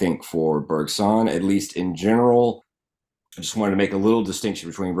less, I think, for Bergson, at least in general. I just wanted to make a little distinction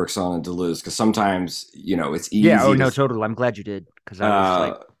between Bergson and Deleuze, because sometimes, it's easy. Yeah. Oh, no, totally. I'm glad you did, because I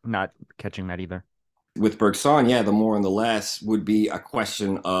was not catching that either. With Bergson, the more and the less would be a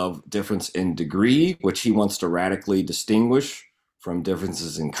question of difference in degree, which he wants to radically distinguish from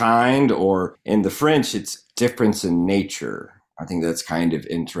differences in kind, or in the French, it's difference in nature. I think that's kind of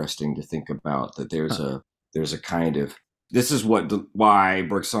interesting to think about, that there's a kind of, this is why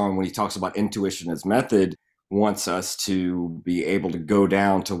Bergson, when he talks about intuition as method, wants us to be able to go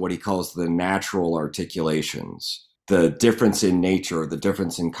down to what he calls the natural articulations, the difference in nature, the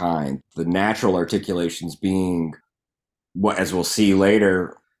difference in kind, the natural articulations being what, as we'll see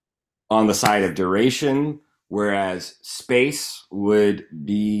later, on the side of duration, whereas space would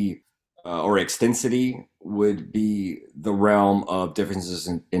be, or extensity would be the realm of differences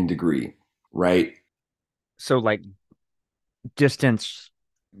in degree, right? So like distance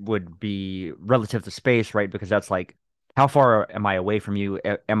would be relative to space, right? Because that's like, how far am I away from you?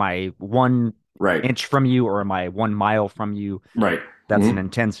 Am I 1 inch from you, or am I 1 mile from you? Right. That's an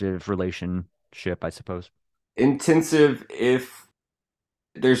intensive relationship, I suppose. Intensive, if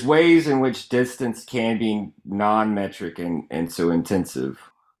there's ways in which distance can be non-metric and so intensive,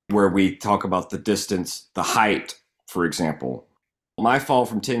 where we talk about the distance, the height, for example. My fall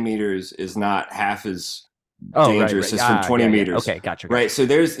from 10 meters is not half as dangerous as from 20 meters. Okay, gotcha. Right. So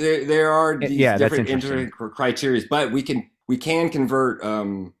there are these different criteria, but we can convert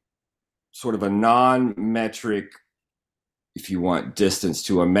sort of a non-metric, if you want, distance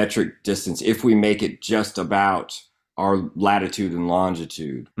to a metric distance if we make it just about our latitude and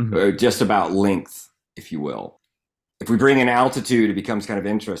longitude, or just about length, if you will. If we bring in altitude, it becomes kind of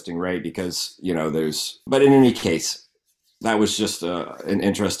interesting, right? Because, but in any case, that was just an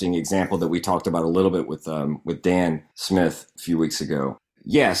interesting example that we talked about a little bit with Dan Smith a few weeks ago.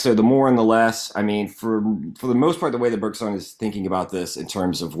 Yeah, so the more and the less, I mean, for the most part, the way that Bergson is thinking about this in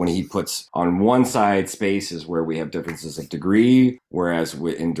terms of when he puts on one side spaces where we have differences of degree, whereas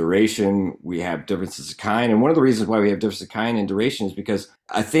in duration, we have differences of kind. And one of the reasons why we have differences of kind in duration is because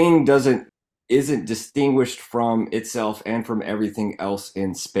a thing isn't distinguished from itself and from everything else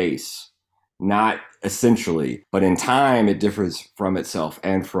in space. Not essentially, but in time, it differs from itself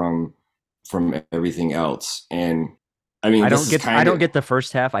and from everything else. And I mean, I don't get the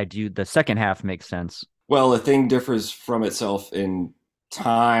first half. I do. The second half makes sense. Well, a thing differs from itself in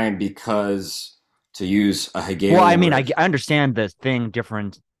time because, to use a Hegelian. Well, I mean, I understand the thing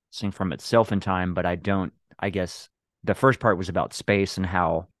differencing from itself in time, but I don't. I guess the first part was about space and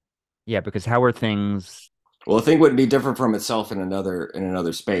how, because how are things? Well, a thing wouldn't be different from itself in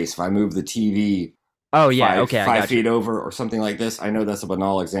another space. If I move the TV. Oh yeah, okay, 5 feet over or something like this. I know that's a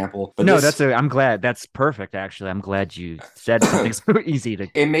banal example, but no, I'm glad. That's perfect. Actually, I'm glad you said something so easy to.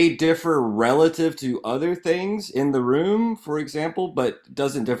 It may differ relative to other things in the room, for example, but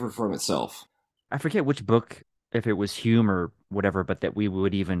doesn't differ from itself. I forget which book, if it was Hume or whatever, but that we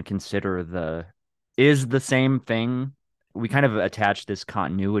would even consider is the same thing. We kind of attach this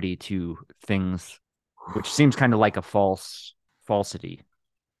continuity to things, which seems kind of like a falsity.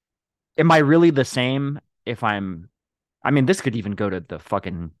 Am I really the same if I mean, this could even go to the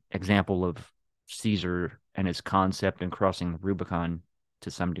fucking example of Caesar and his concept and crossing the Rubicon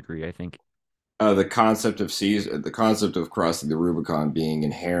to some degree, I think. The concept of Caesar, the concept of crossing the Rubicon being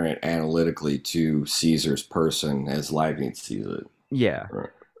inherent analytically to Caesar's person as Leibniz sees it. Yeah.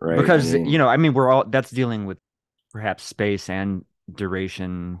 Right. Because, that's dealing with perhaps space and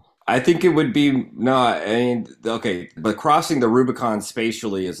duration. I think it would be, okay, but crossing the Rubicon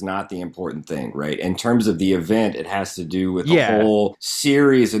spatially is not the important thing, right? In terms of the event, it has to do with a whole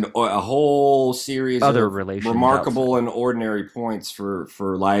series of other remarkable and ordinary points for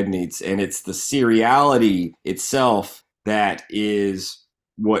Leibniz, and it's the seriality itself that is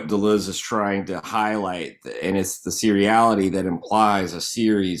what Deleuze is trying to highlight, and it's the seriality that implies a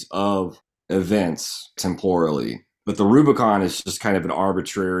series of events temporally. But the Rubicon is just kind of an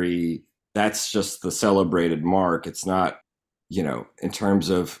arbitrary, that's just the celebrated mark. It's not, in terms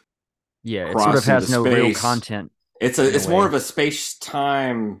of it sort of has no real content. It's more of a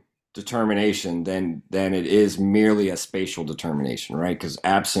space-time determination than it is merely a spatial determination, right? Because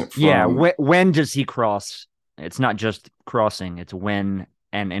absent Yeah, from when does he cross? It's not just crossing, it's when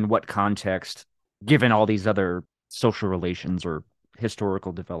and in what context, given all these other social relations or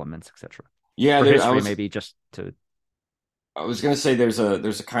historical developments, etc. yeah, Or there history, maybe just to I was going to say there's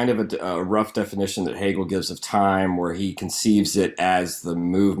a kind of a rough definition that Hegel gives of time where he conceives it as the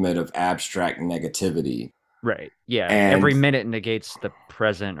movement of abstract negativity. right. Yeah, every And minute negates the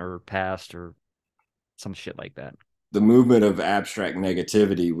present or past or some shit like that. the movement of abstract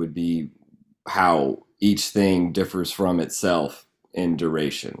negativity would be how each thing differs from itself in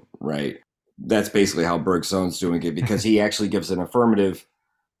duration, right? That's basically how Bergson's doing it because he actually gives an affirmative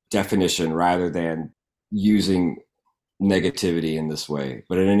definition rather than using negativity in this way.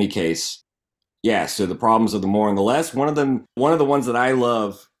 But in any case, yeah, so the problems of the more and the less. One of the ones that I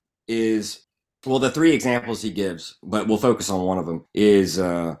love is, well, the three examples he gives, but we'll focus on one of them, is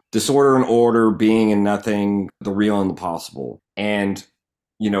disorder and order, being and nothing, the real and the possible. And,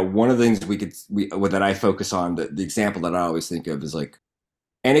 one of the things that I focus on, the example that I always think of is like,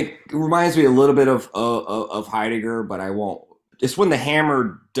 and it reminds me a little bit of Heidegger, but I won't. It's when the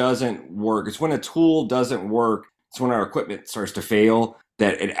hammer doesn't work. It's when a tool doesn't work. It's when our equipment starts to fail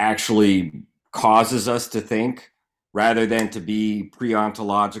that it actually causes us to think rather than to be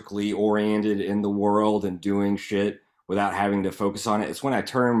pre-ontologically oriented in the world and doing shit without having to focus on it. It's when I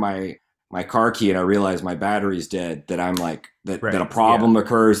turn my car key and I realize my battery's dead that I'm like that a Right. problem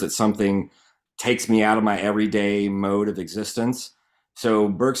occurs, that something takes me out of my everyday mode of existence. So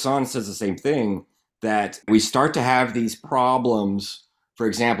Bergson says the same thing, that we start to have these problems, for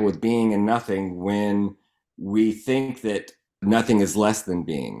example, with being and nothing, when we think that nothing is less than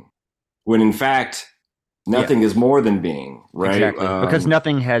being, when in fact, nothing is more than being, right? Exactly. Because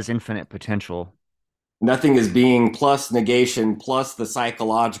nothing has infinite potential. Nothing is being plus negation plus the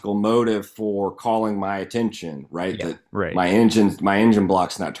psychological motive for calling my attention, right? Yeah. That Right. my engine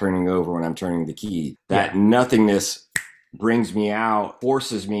block's not turning over when I'm turning the key. That nothingness brings me out,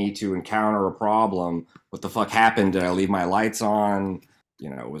 forces me to encounter a problem. What the fuck happened? Did I leave my lights on?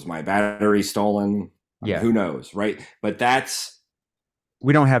 Was my battery stolen? I mean, Yeah. who knows, right? But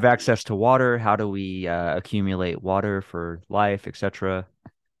We don't have access to water. How do we accumulate water for life, etc.?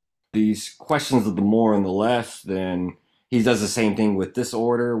 these questions of the more and the less. Then he does the same thing with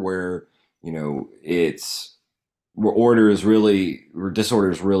disorder, where it's where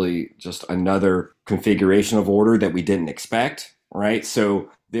disorder is really just another configuration of order that we didn't expect, right? So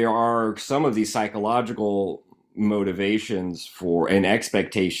there are some of these psychological motivations for and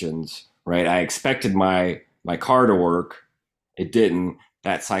expectations, right? I expected my car to work, it didn't.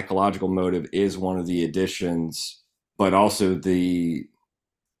 That psychological motive is one of the additions, but also the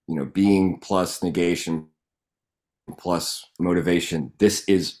being plus negation plus motivation. This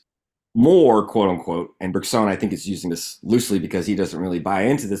is more, quote unquote, and Bergson, I think, is using this loosely because he doesn't really buy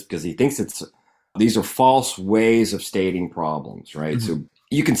into this, because he thinks these are false ways of stating problems, right? Mm-hmm. So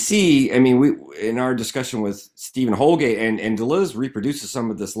you can see, I mean, we in our discussion with Stephen Holgate, and Deleuze reproduces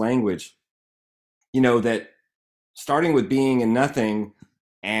some of this language, that starting with being and nothing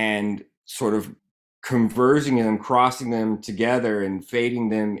and sort of converging them, crossing them together and fading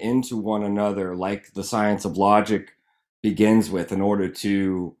them into one another, like the science of logic begins with, in order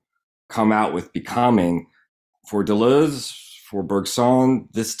to come out with becoming. For Deleuze, for Bergson,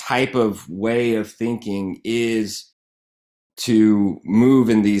 this type of way of thinking is to move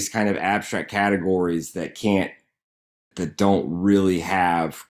in these kind of abstract categories that don't really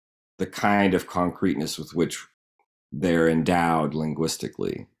have the kind of concreteness with which they're endowed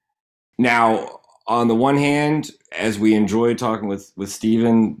linguistically. Now, on the one hand, as we enjoyed talking with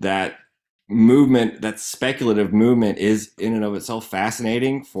Stephen, that movement, that speculative movement, is in and of itself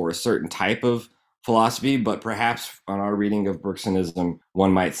fascinating for a certain type of philosophy, but perhaps on our reading of Bergsonism,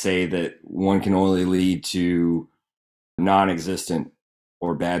 one might say that one can only lead to non-existent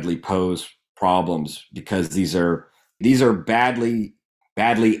or badly posed problems, because these are badly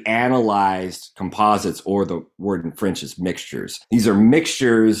analyzed composites, or the word in French is mixtures. These are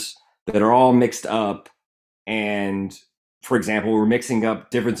mixtures that are all mixed up. And for example, we're mixing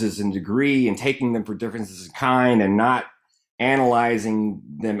up differences in degree and taking them for differences in kind and not analyzing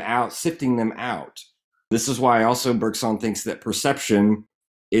them out, sifting them out. This is why also Bergson thinks that perception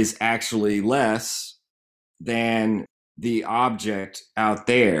is actually less than the object out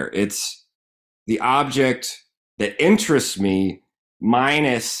there. It's the object that interests me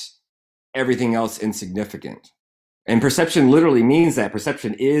minus everything else insignificant. And perception literally means that.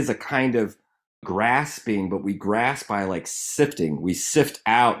 Perception is a kind of grasping, but we grasp by like sifting. We sift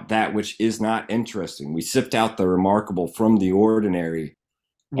out that which is not interesting. We sift out the remarkable from the ordinary.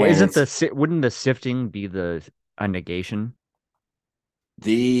 Well, And isn't it's wouldn't the sifting be a negation?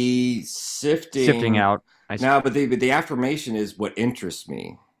 the Sifting sifting. out. No, but the affirmation is what interests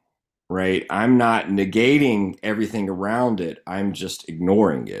me, right? I'm not negating everything around it. I'm just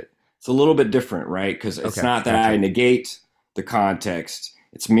ignoring it. It's a little bit different, right? Because it's Okay, not that I gotcha. negate the context.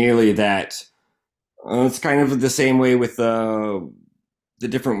 It's merely that it's kind of the same way with the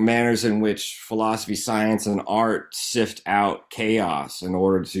different manners in which philosophy, science, and art sift out chaos in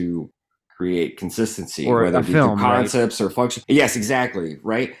order to create consistency, Or whether a it be through film, right? concepts or function. Yes, exactly,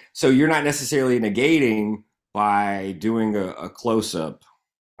 right? So you're not necessarily negating by doing a close up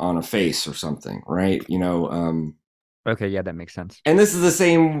on a face or something, right? Okay, yeah, that makes sense. And this is the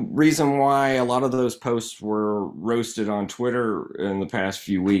same reason why a lot of those posts were roasted on Twitter in the past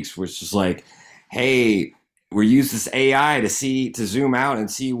few weeks, which is like, hey, we use this AI to zoom out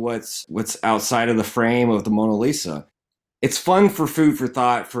and see what's outside of the frame of the Mona Lisa. It's fun for food for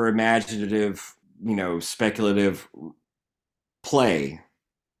thought, for imaginative, speculative play,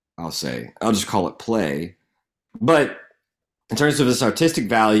 I'll say. I'll just call it play. But in terms of its artistic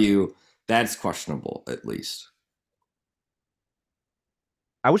value, that's questionable, at least.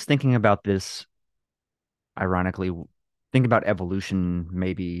 I was thinking about this, ironically, think about evolution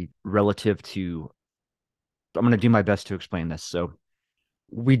maybe relative to, I'm going to do my best to explain this. So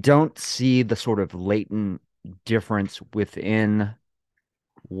we don't see the sort of latent difference within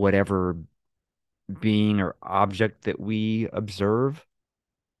whatever being or object that we observe.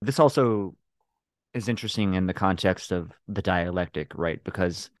 This also is interesting in the context of the dialectic, right?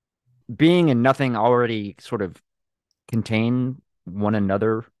 Because being and nothing already sort of contain one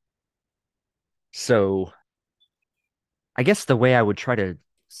another. So I guess the way I would try to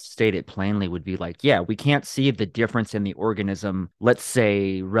state it plainly would be like, yeah, we can't see the difference in the organism, let's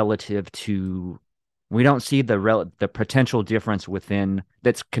say relative to we don't see the potential difference within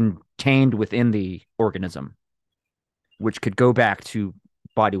that's contained within the organism, which could go back to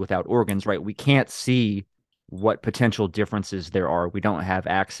body without organs, right? We can't see what potential differences there are. We don't have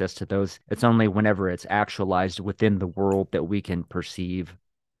access to those. It's only whenever it's actualized within the world that we can perceive.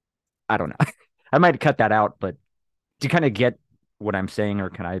 I don't know. I might cut that out, but do you kind of get what I'm saying, or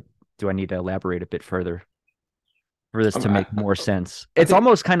do I need to elaborate a bit further for this I, to I, make more sense? I It's think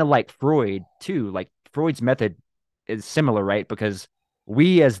almost kind of like Freud too. Like Freud's method is similar, right? Because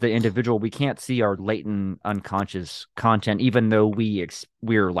we as the individual, we can't see our latent unconscious content, even though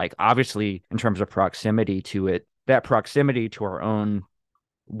we're like obviously in terms of proximity to it, that proximity to our own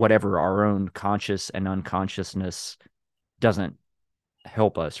whatever our own conscious and unconsciousness doesn't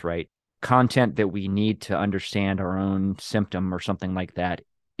help us, right? Content that we need to understand our own symptom or something like that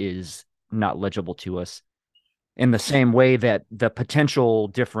is not legible to us in the same way that the potential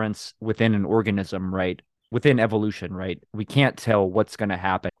difference within an organism, right? Within evolution, right? We can't tell what's going to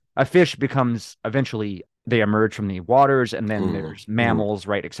happen. A fish becomes eventually they emerge from the waters and then mm, there's mm, mammals,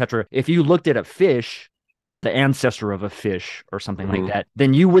 right, etc. If you looked at a fish, the ancestor of a fish or something like mm. that,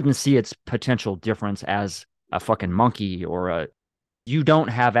 then you wouldn't see its potential difference as a fucking monkey or a you don't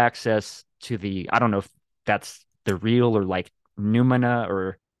have access to the I don't know if that's the real or like noumena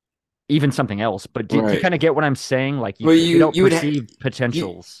or even something else, but do you Right. kind of get what I'm saying? Like Well, we you don't you would ha- perceive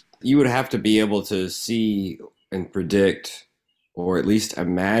you potentials. you would have to be able to see and predict, or at least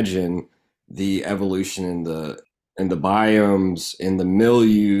imagine the evolution in the biomes, in the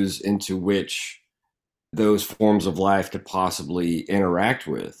milieus into which those forms of life could possibly interact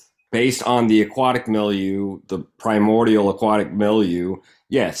with. Based on the aquatic milieu, the primordial aquatic milieu,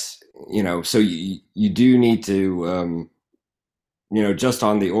 yes, so you do need to, just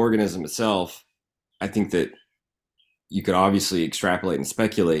on the organism itself, I think that you could obviously extrapolate and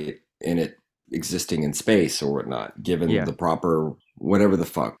speculate in it existing in space or whatnot, given Yeah. the proper whatever the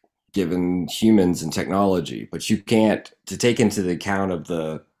fuck, given humans and technology. But you can't to take into the account of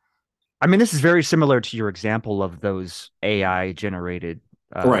the I mean, this is very similar to your example of those AI generated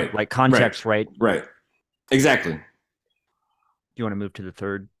right, like right, context, right? right, exactly. Do you want to move to the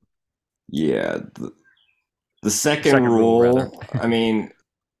third Yeah, the second second rule rather? rule. I mean,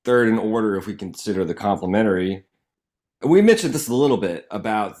 third in order if we consider the complementary. We mentioned this a little bit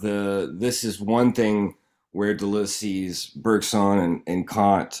about this is one thing where Deleuze sees Bergson and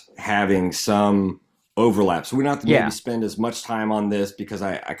Kant having some overlap. So we don't have to maybe Yeah. spend as much time on this because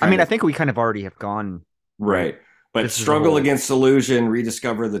I I kind mean, I of think we kind of already have gone right. right. But This is a struggle whole against illusion,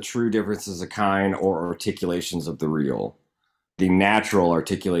 rediscover the true differences of kind or articulations of the real. The natural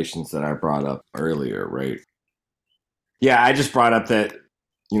articulations that I brought up earlier, right? Yeah, I just brought up that,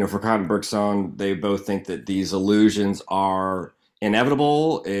 for Kant and Bergson, they both think that these illusions are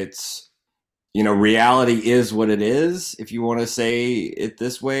inevitable. It's reality is what it is, if you want to say it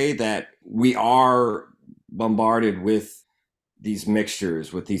this way, that we are bombarded with these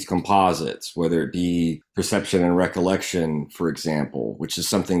mixtures, with these composites, whether it be perception and recollection, for example, which is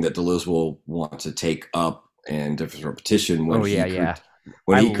something that Deleuze will want to take up in different repetition when Oh yeah, yeah.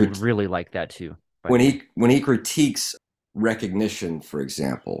 when I he really like that too, by the way. when he critiques recognition, for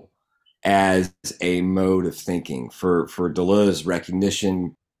example, as a mode of thinking. For Deleuze,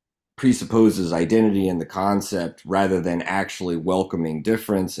 recognition presupposes identity in the concept rather than actually welcoming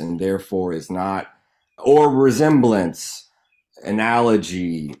difference, and therefore is not, or resemblance,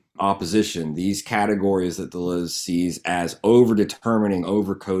 analogy, opposition, these categories that Deleuze sees as over-determining,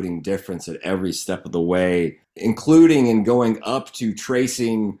 over-coding difference at every step of the way, including in going up to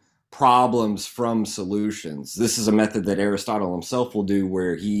tracing problems from solutions. This is a method that Aristotle himself will do,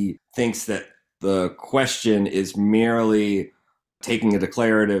 where he thinks that the question is merely taking a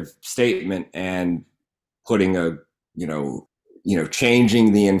declarative statement and putting a,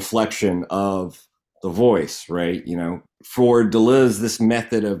 changing the inflection of the voice, right? For Deleuze, this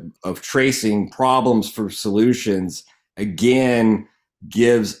method of tracing problems for solutions again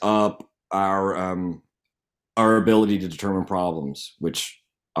gives up our ability to determine problems, which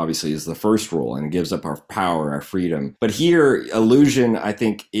obviously is the first rule, and it gives up our power, our freedom. But here, illusion, I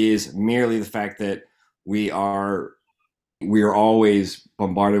think, is merely the fact that we are always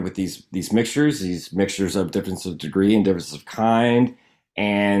bombarded with these mixtures of difference of degree and difference of kind,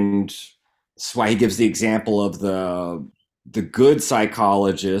 and that's why he gives the example of the good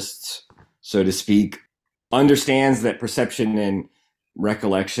psychologist, so to speak, understands that perception and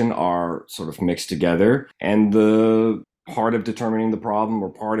recollection are sort of mixed together, and the part of determining the problem, or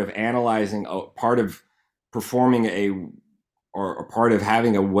part of analyzing, part of performing or part of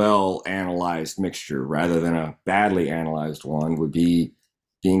having a well analyzed mixture rather than a badly analyzed one, would be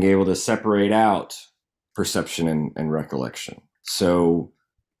being able to separate out perception and recollection. So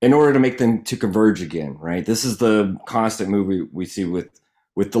in order to make them to converge again, right? This is the constant move we see with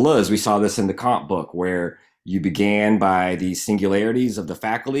Deleuze. We saw this in the Kant book, where you began by the singularities of the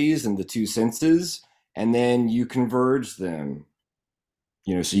faculties and the two senses, and then you converge them.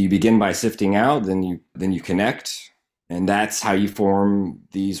 So you begin by sifting out, then you connect, and that's how you form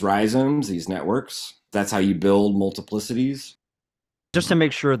these rhizomes, these networks. That's how you build multiplicities. Just to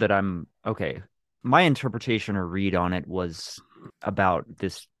make sure that I'm okay, my interpretation or read on it was about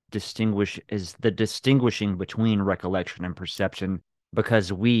this distinguishing between recollection and perception,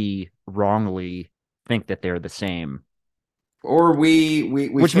 because we wrongly think that they're the same. Or we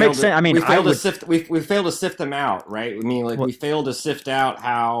which makes sense. I mean, we fail to sift them out, right? I mean, we fail to sift out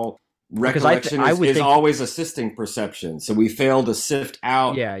how recollection is always assisting perception. So we fail to sift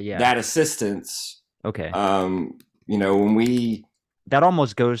out that assistance. Okay. When we, that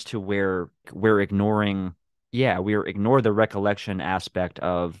almost goes to where we're ignoring the recollection aspect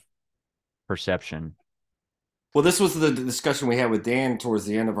of perception. Well, this was the discussion we had with Dan towards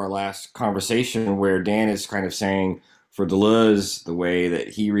the end of our last conversation, where Dan is kind of saying, for Deleuze, the way that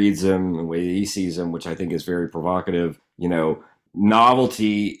he reads them, the way that he sees them, which I think is very provocative,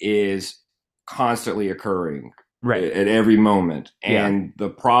 novelty is constantly occurring, right, at every moment. And the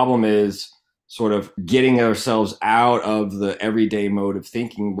problem is sort of getting ourselves out of the everyday mode of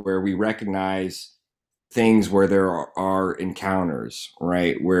thinking, where we recognize things where there are encounters,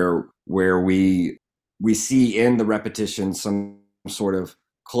 right? Where we see in the repetition some sort of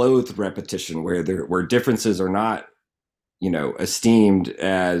clothed repetition, where differences are not, esteemed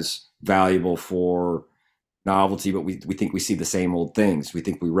as valuable for novelty, but we think we see the same old things. We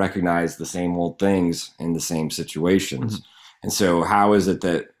think we recognize the same old things in the same situations. Mm-hmm. And so how is it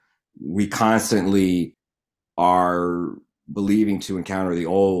that we constantly are believing to encounter the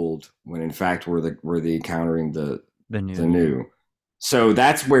old, when in fact we're encountering the new? So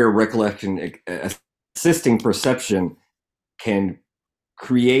that's where recollection assisting perception can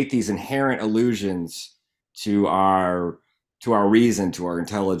create these inherent illusions to our reason, to our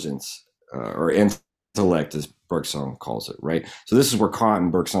intelligence, or intellect, as Bergson calls it, right? So this is where Kant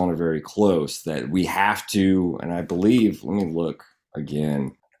and Bergson are very close, that we have to, and I believe, let me look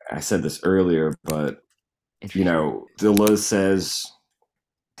again, I said this earlier, but Deleuze says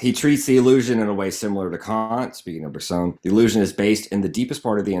he treats the illusion in a way similar to Kant. Speaking of Bergson, the illusion is based in the deepest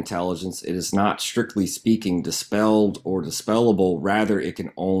part of the intelligence. It is not, strictly speaking, dispelled or dispellable. Rather, it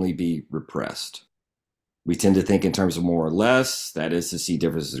can only be repressed. We tend to think in terms of more or less, that is to see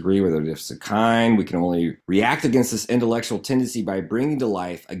differences of degree, whether differences of kind. We can only react against this intellectual tendency by bringing to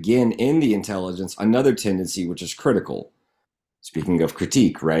life, again in the intelligence, another tendency which is critical. Speaking of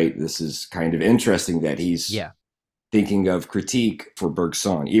critique, right? This is kind of interesting that he's thinking of critique for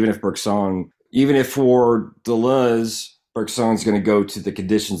Bergson. Even if Bergson even if for Deleuze, Bergson's going to go to the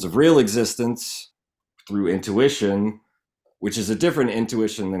conditions of real existence through intuition, which is a different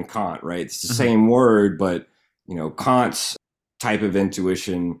intuition than Kant, right? It's the same word, but Kant's type of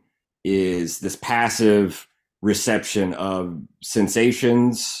intuition is this passive reception of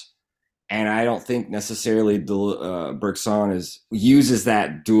sensations. And I don't think necessarily Bergson uses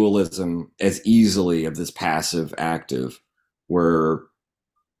that dualism as easily of this passive active, where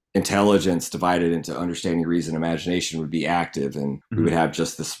intelligence divided into understanding, reason, imagination would be active, and we would have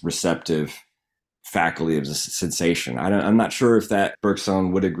just this receptive faculty of sensation. I'm not sure if that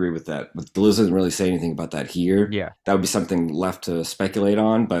Bergson would agree with that. But Deleuze doesn't really say anything about that here. Yeah, that would be something left to speculate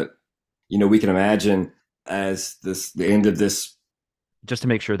on. But we can imagine as the end of this. Just to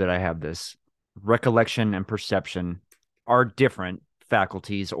make sure that I have this, recollection and perception are different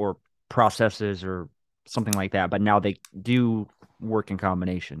faculties or processes or something like that, but now they do work in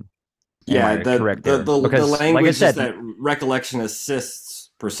combination. Yeah, the language like I said, is that recollection assists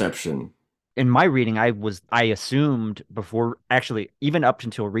perception. In my reading, I assumed before, actually, even up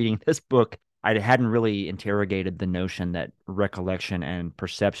until reading this book, I hadn't really interrogated the notion that recollection and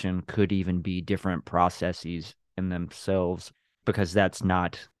perception could even be different processes in themselves, because that's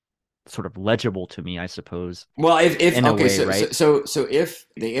not sort of legible to me, I suppose. Well, if right? So if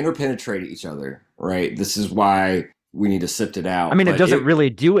they interpenetrate each other, right? This is why we need to sift it out. I mean, it doesn't really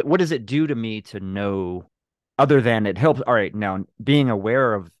do it. What does it do to me to know, other than it helps? All right, now being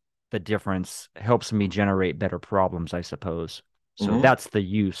aware of the difference helps me generate better problems, I suppose. So that's the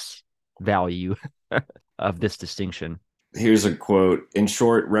use value of this distinction. Here's a quote. In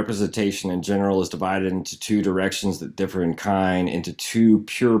short, representation in general is divided into two directions that differ in kind, into two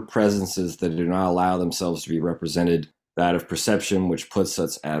pure presences that do not allow themselves to be represented. That of perception, which puts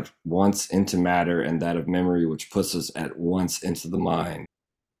us at once into matter, and that of memory, which puts us at once into the mind.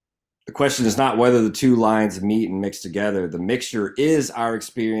 The question is not whether the two lines meet and mix together. The mixture is our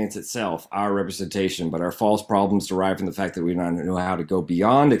experience itself, our representation, but our false problems derive from the fact that we don't know how to go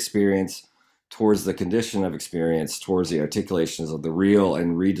beyond experience towards the condition of experience, towards the articulations of the real,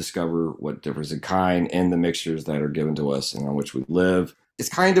 and rediscover what differs in kind in the mixtures that are given to us and on which we live. It's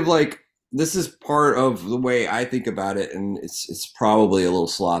kind of like, this is part of the way I think about it, and it's probably a little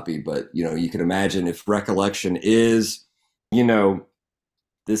sloppy, but you can imagine if recollection is,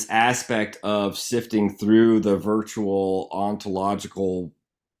 this aspect of sifting through the virtual ontological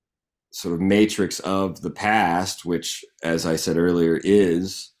sort of matrix of the past, which, as I said earlier,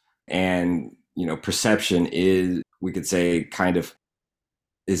 is, and perception is, we could say, kind of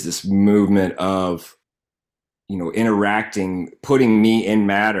is this movement of interacting, putting me in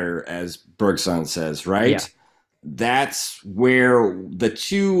matter, as Bergson says, right? Yeah. That's where the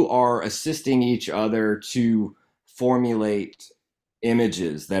two are assisting each other to formulate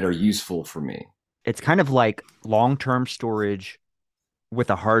images that are useful for me. It's kind of like long-term storage with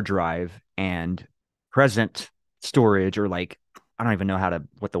a hard drive and present storage, or like, I don't even know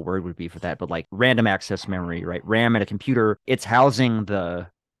what the word would be for that, but like random access memory, right? RAM at a computer, it's housing the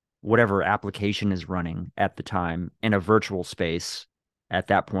whatever application is running at the time in a virtual space at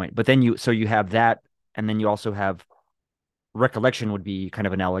that point. But then you have that, and then you also have recollection would be kind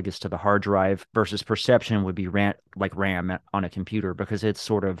of analogous to the hard drive, versus perception would be like RAM on a computer, because it's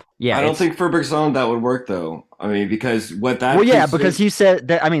sort of, yeah. I don't think for Bergson that would work, though. I mean, because what that... Well, yeah, because he said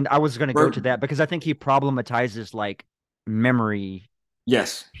that, I mean, I was going to go to that, because I think he problematizes like memory,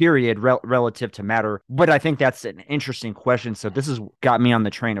 yes, period, relative to matter. But I think that's an interesting question. So this has got me on the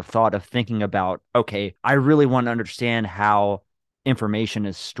train of thought of thinking about, okay, I really want to understand how information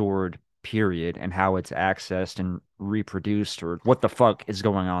is stored, period, and how it's accessed and reproduced, or what the fuck is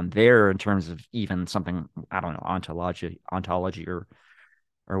going on there in terms of even something, I don't know, ontology or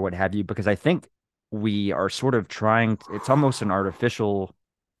what have you, because I think we are sort of trying, it's almost an artificial,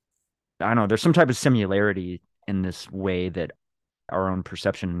 I don't know, there's some type of similarity in this way that our own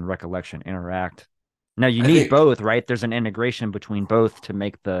perception and recollection interact. Now you need both, right? There's an integration between both to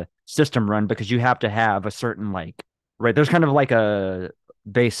make the system run, because you have to have a certain, like, right, there's kind of like a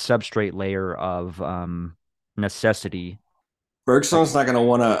base substrate layer of necessity. Bergson's not going to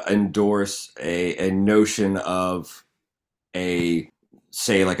want to endorse a notion of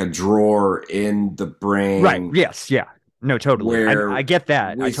say like a drawer in the brain, right? Yes, yeah, no, totally. I get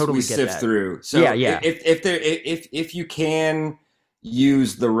that. I totally get sift that. Through. So yeah. If you can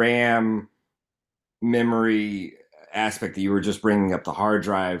use the RAM memory aspect that you were just bringing up, the hard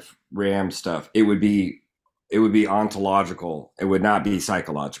drive RAM stuff, it would be ontological. It would not be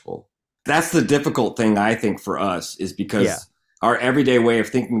psychological. That's the difficult thing, I think, for us, is because our everyday way of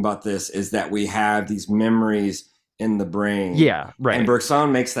thinking about this is that we have these memories in the brain. Yeah, And right.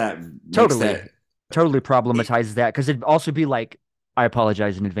 Bergson makes Totally. that Totally problematizes that because it'd also be like, I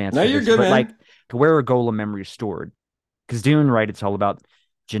apologize in advance no, for you're this, good, but man. like to where are goal memory stored? Because Dune, right, it's all about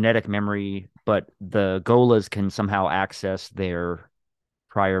genetic memory, but the Golas can somehow access their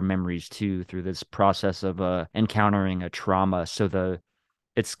prior memories too through this process of encountering a trauma. So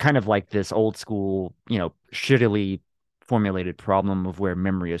it's kind of like this old school, shittily formulated problem of where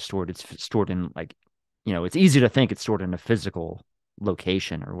memory is stored. It's stored in like, it's easy to think it's stored in a physical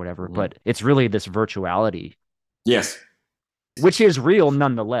location or whatever, Mhm. but it's really this virtuality, Yes. which is real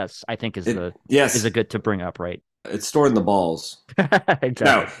nonetheless, I think is a Yes, good to bring up, right? it's stored in the balls. No,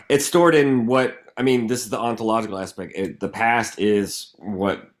 Exactly. it's stored in what I mean. This is the ontological aspect. The past is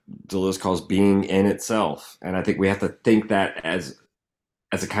what Deleuze calls being in itself, and I think we have to think that as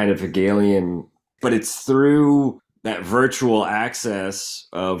a kind of Hegelian. But it's through that virtual access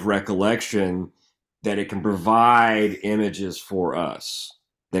of recollection that it can provide images for us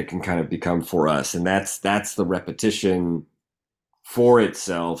that can kind of become for us, and that's the repetition for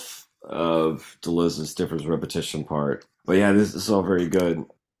itself of Deleuze's difference repetition part. But yeah, this is all very good.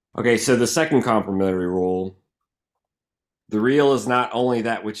 Okay, so the second complementary rule, the real is not only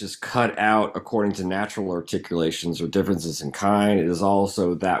that which is cut out according to natural articulations or differences in kind, it is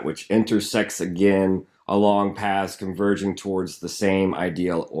also that which intersects again along paths converging towards the same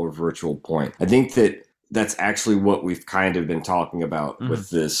ideal or virtual point. I think that that's actually what we've kind of been talking about Mhm. with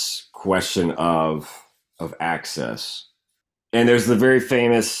this question of access. And there's the very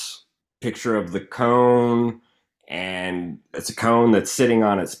famous picture of the cone, and it's a cone that's sitting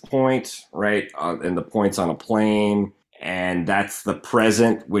on its point, right? And the point's on a plane, and that's the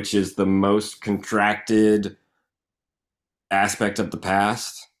present, which is the most contracted aspect of the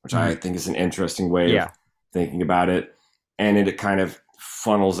past, which I Mhm. think is an interesting way of Yeah. thinking about it. And it kind of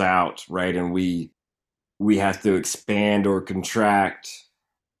funnels out, right? And we have to expand or contract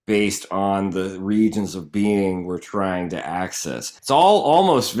based on the regions of being we're trying to access. It's all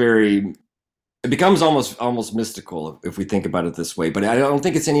almost very it becomes almost mystical if we think about it this way. But I don't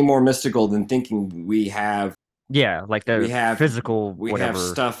think it's any more mystical than thinking Yeah, like we the have physical we have whatever.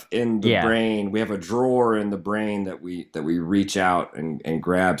 stuff in the Yeah. brain. We have a drawer in the brain that we reach out and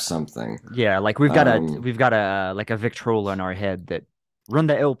grab something. Yeah, like we've got a Um, we've got a like a Victrola in our head that run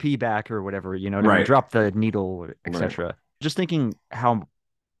the LP back or whatever, what I mean? right, Drop the needle, right, etc. Just thinking how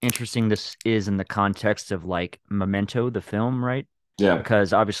interesting this is in the context of like Memento, the film, right? yeah.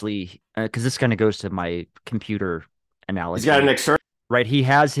 Because obviously, because this kind of goes to my computer He's got an analogy, external. right? He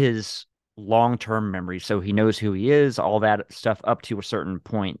has his long-term memory, so he knows who he is, all that stuff up to a certain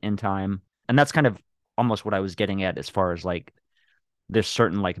point in time. And that's kind of almost what I was getting at as far as like this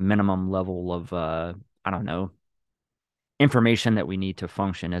certain like minimum level of I don't know, information that we need to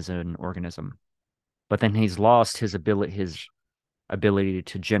function as an organism. But then he's lost his ability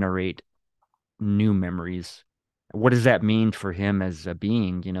to generate new memories. What does that mean for him as a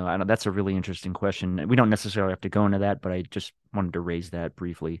being? I don't, that's a really interesting question. We don't necessarily have to go into that, but I just wanted to raise that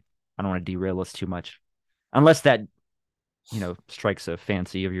briefly. I don't want to derail us too much, unless that strikes a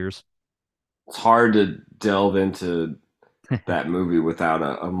fancy of yours. It's hard to delve into that movie without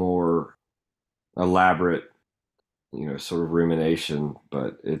a more elaborate sort of rumination,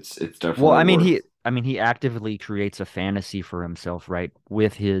 but it's Well, definitely I mean, worth. he actively creates a fantasy for himself, right?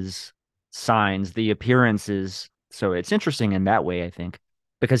 With his signs, the appearances. So it's interesting in that way, I think,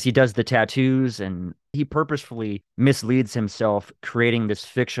 because he does the tattoos and he purposefully misleads himself, creating this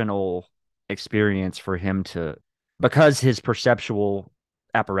fictional experience for him to, because his perceptual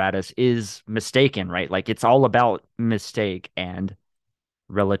apparatus is mistaken, right? Like it's all about mistake and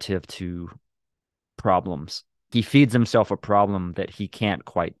relative to problems. He feeds himself a problem that he can't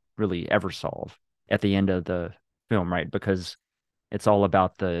quite really ever solve at the end of the film, right? Because it's all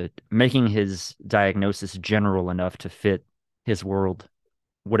about the making his diagnosis general enough to fit his world,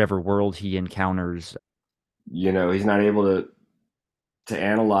 whatever world he encounters. He's not able to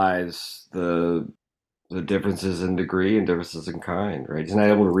analyze the differences in degree and differences in kind, right? He's not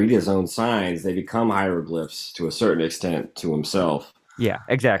able to read his own signs. They become hieroglyphs to a certain extent to himself. Yeah,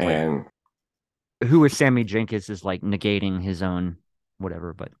 exactly. And Who is Sammy Jenkins is like negating his own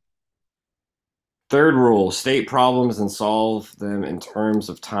whatever, but third rule, state problems and solve them in terms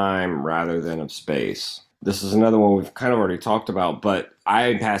of time rather than of space. This is another one we've kind of already talked about, but I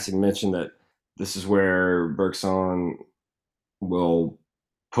in passing mentioned that this is where Bergson will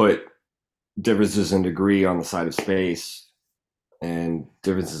put differences in degree on the side of space and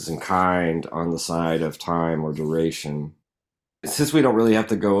differences in kind on the side of time or duration. Since we don't really have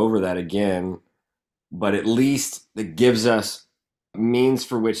to go over that again, but at least it gives us means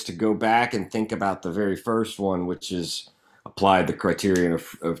for which to go back and think about the very first one, which is applied the criterion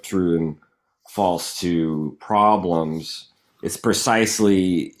of true and false to problems. It's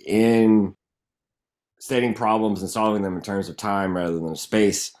precisely in stating problems and solving them in terms of time rather than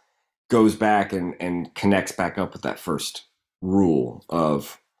space, goes back and connects back up with that first rule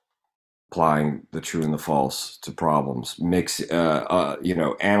of applying the true and the false to problems.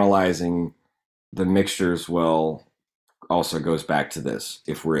 Analyzing the mixtures well also goes back to this,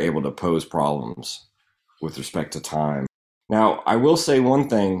 if we're able to pose problems with respect to time. Now, I will say one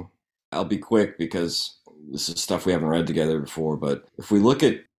thing. I'll be quick because this is stuff we haven't read together before, but if we look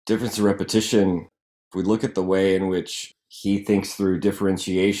at difference and repetition, if we look at the way in which he thinks through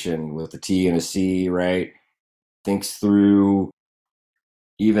differentiation with a T and a C, right? Thinks through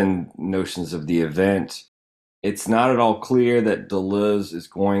even notions of the event, it's not at all clear that Deleuze is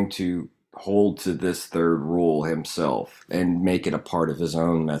going to hold to this third rule himself and make it a part of his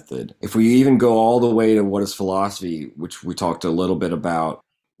own method. If we even go all the way to what is philosophy, which we talked a little bit about,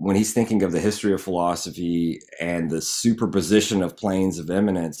 when he's thinking of the history of philosophy and the superposition of planes of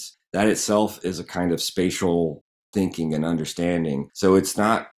eminence, that itself is a kind of spatial thinking and understanding. So it's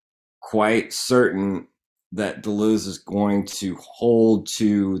not quite certain that Deleuze is going to hold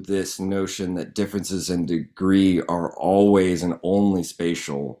to this notion that differences in degree are always and only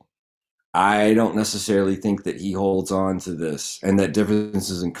spatial. I don't necessarily think that he holds on to this, and that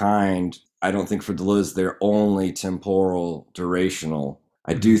differences in kind, I don't think for Deleuze they're only temporal, durational.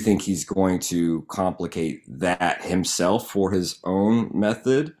 I do think he's going to complicate that himself for his own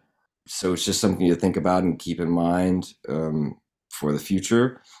method. So it's just something to think about and keep in mind for the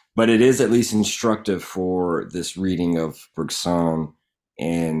future. But it is at least instructive for this reading of Bergson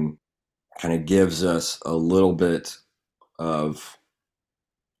and kind of gives us a little bit of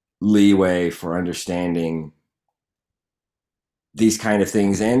leeway for understanding these kind of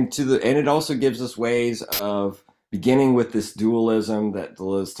things, and it also gives us ways of beginning with this dualism that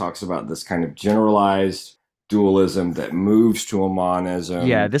Deleuze talks about, this kind of generalized dualism that moves to a monism.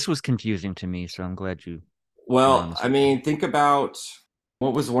 Yeah, this was confusing to me, so I'm glad you. Well, I mean, think about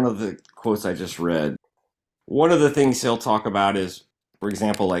what was one of the quotes I just read. One of the things he'll talk about is, for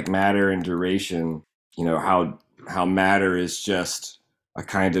example, like matter and duration, how matter is just a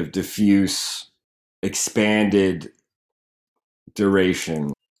kind of diffuse, expanded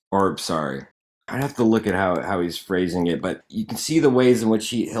duration. Or, sorry, I'd have to look at how he's phrasing it, but you can see the ways in which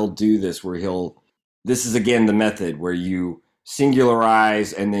he'll do this, where this is again the method where you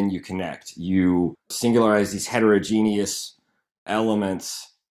singularize and then you connect. You singularize these heterogeneous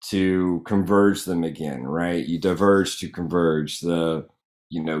elements to converge them again, right? You diverge to converge.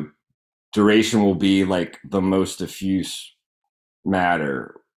 Duration will be like the most diffuse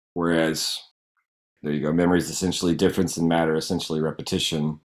matter, whereas there you go, memory is essentially difference, and matter essentially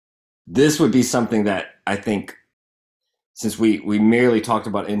repetition. This would be something that I think, since we merely talked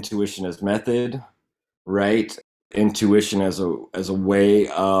about intuition as method, right? Intuition as a way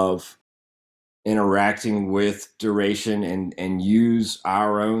of interacting with duration and use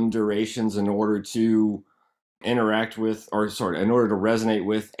our own durations in order to interact with, in order to resonate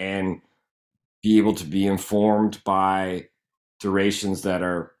with and be able to be informed by durations that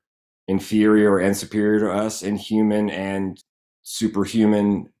are inferior and superior to us in human and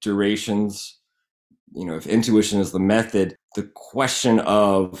superhuman durations. If intuition is the method, the question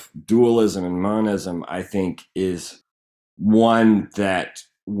of dualism and monism, I think, is one that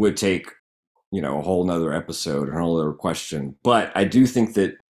would take, a whole nother episode, a whole other question. But I do think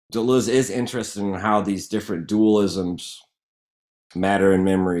that Deleuze is interested in how these different dualisms, matter and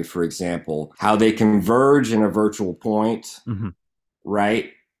memory, for example, how they converge in a virtual point,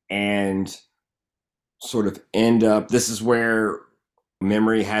 right? And sort of end up, this is where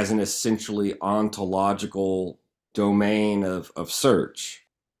memory has an essentially ontological domain of search.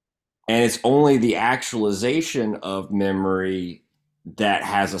 And it's only the actualization of memory that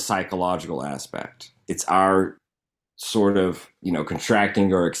has a psychological aspect. It's our sort of,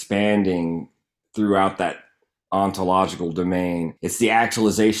 contracting or expanding throughout that ontological domain. It's the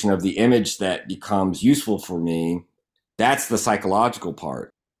actualization of the image that becomes useful for me. That's the psychological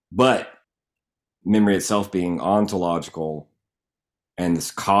part. But memory itself being ontological and this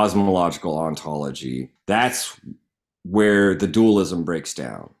cosmological ontology, that's where the dualism breaks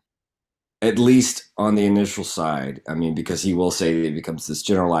down. At least on the initial side. I mean, because he will say that it becomes this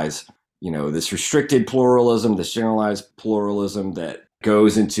generalized, this restricted pluralism, this generalized pluralism that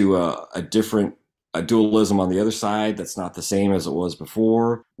goes into a dualism on the other side that's not the same as it was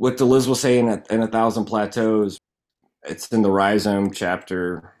before. What Deleuze will say in A Thousand Plateaus, it's in the Rhizome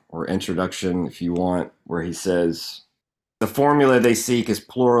chapter or introduction, if you want, where he says, The formula they seek is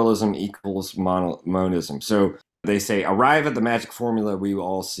pluralism equals monism. So they say, arrive at the magic formula we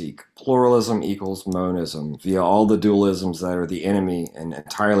all seek. Pluralism equals monism. Via all the dualisms that are the enemy, an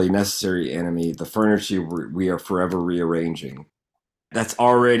entirely necessary enemy, the furniture we are forever rearranging. That's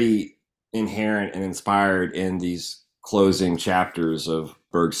already inherent and inspired in these closing chapters of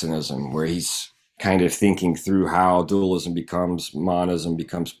Bergsonism, where he's kind of thinking through how dualism becomes monism,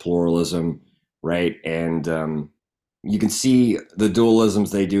 becomes pluralism, right? And you can see the dualisms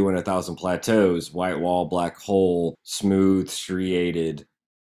they do in A Thousand Plateaus: white wall, black hole, smooth, striated,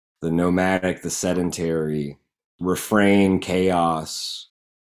 the nomadic, the sedentary, refrain, chaos,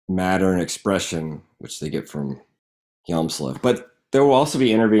 matter and expression, which they get from Hjelmslev. But there will also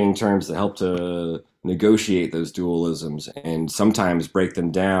be intervening terms that help to negotiate those dualisms and sometimes break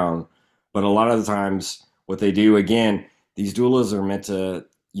them down. But a lot of the times, what they do, again, these dualisms are meant to,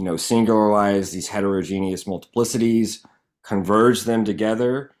 singularize these heterogeneous multiplicities, converge them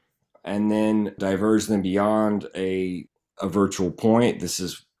together, and then diverge them beyond a virtual point. This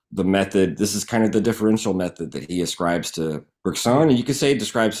is the method. This is kind of the differential method that he ascribes to Bergson, and you could say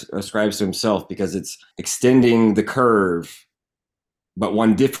ascribes to himself, because it's extending the curve, but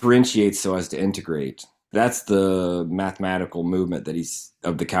one differentiates so as to integrate. That's the mathematical movement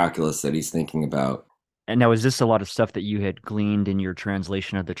of the calculus that he's thinking about. And now, is this a lot of stuff that you had gleaned in your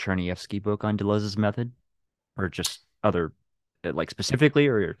translation of the Chernyevsky book on Deleuze's method, or just other, like specifically,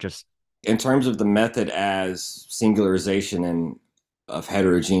 or just in terms of the method as singularization and of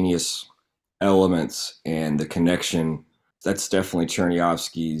heterogeneous elements and the connection? That's definitely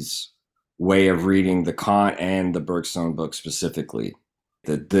Chernyavsky's way of reading the Kant and the Bergson book specifically.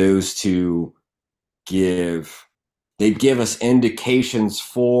 That those two give us indications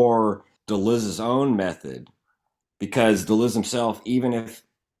for Deleuze's own method, because Deleuze himself, even if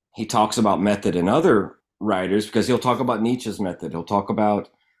he talks about method in other writers, because he'll talk about Nietzsche's method, he'll talk about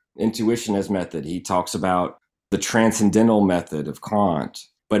intuition as method, he talks about the transcendental method of Kant,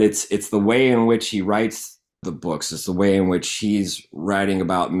 but it's the way in which he writes the books, it's the way in which he's writing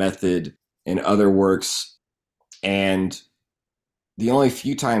about method in other works. And the only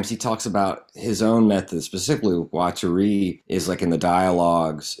few times he talks about his own method, specifically Guattari, is like in the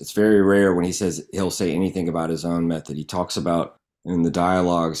dialogues. It's very rare when he'll say anything about his own method. He talks about, in the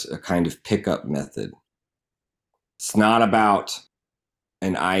dialogues, a kind of pickup method. It's not about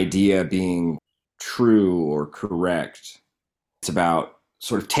an idea being true or correct. It's about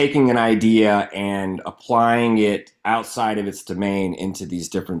sort of taking an idea and applying it outside of its domain into these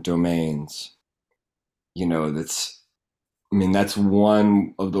different domains. That's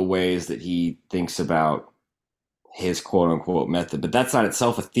one of the ways that he thinks about his quote unquote method, but that's not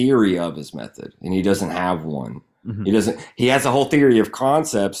itself a theory of his method, and he doesn't have one. Mm-hmm. He has a whole theory of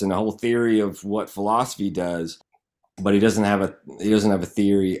concepts and a whole theory of what philosophy does, but he doesn't have a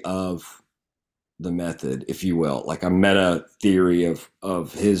theory of the method, if you will, like a meta theory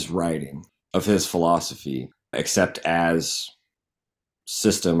of his writing, of his philosophy, except as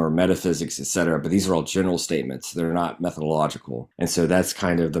system or metaphysics, etc. But these are all general statements. They're not methodological. And so that's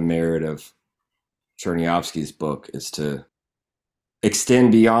kind of the merit of Chernyavsky's book, is to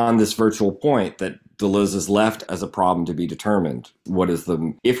extend beyond this virtual point that Deleuze is left as a problem to be determined.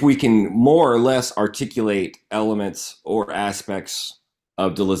 If we can more or less articulate elements or aspects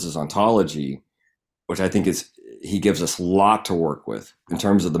of Deleuze's ontology, which I think he gives us a lot to work with in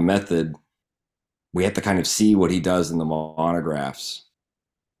terms of the method, we have to kind of see what he does in the monographs,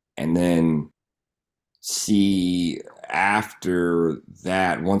 and then see after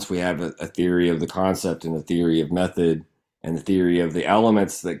that, once we have a theory of the concept and a theory of method and the theory of the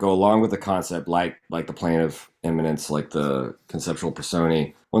elements that go along with the concept, like the plane of immanence, like the conceptual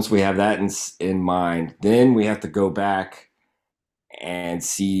personae, once we have that in mind, then we have to go back and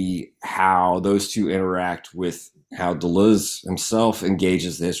see how those two interact with how Deleuze himself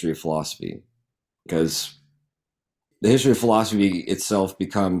engages the history of philosophy. Because the history of philosophy itself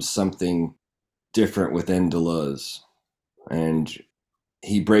becomes something different within Deleuze, and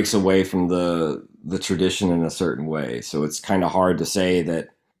he breaks away from the tradition in a certain way. So it's kind of hard to say that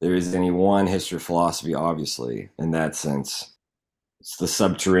there is any one history of philosophy, obviously, in that sense. It's the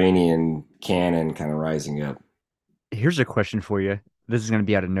subterranean canon kind of rising up. Here's a question for you. This is going to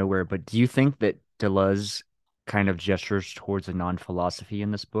be out of nowhere, but do you think that Deleuze kind of gestures towards a non-philosophy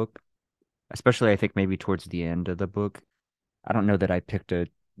in this book? Especially, I think, maybe towards the end of the book. I don't know that I picked a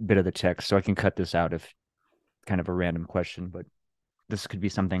bit of the text, so I can cut this out if kind of a random question, but this could be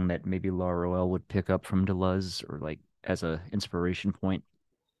something that maybe Laruelle would pick up from Deleuze, or like as a inspiration point.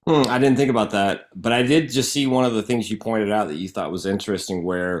 I didn't think about that, but I did just see one of the things you pointed out that you thought was interesting,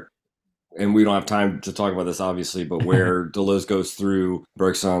 where and we don't have time to talk about this obviously, but where Deleuze goes through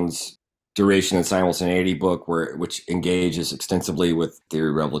Bergson's duration and simultaneity book, which engages extensively with theory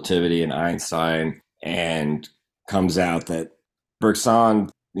of relativity and Einstein, and comes out that Bergson,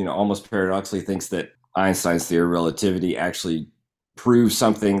 almost paradoxically thinks that Einstein's theory of relativity actually proves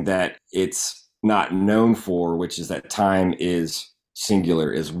something that it's not known for, which is that time is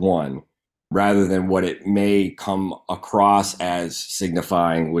singular, is one, rather than what it may come across as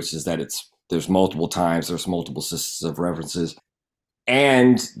signifying, which is that there's multiple times, there's multiple systems of references,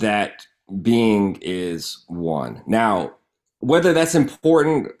 and that being is one. Now, whether that's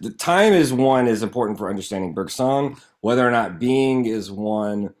important, the time is one is important for understanding Bergson. Whether or not being is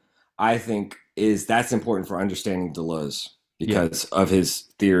one, I think that's important for understanding Deleuze because of his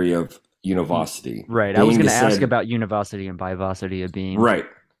theory of univocity. Right. I was Being going to is ask said, about univocity and bivocity of being. right.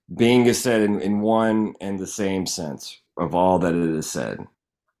 Being is said in one and the same sense of all that it is said.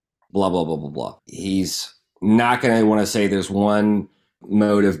 Blah, blah, blah, blah, blah. He's not going to want to say there's one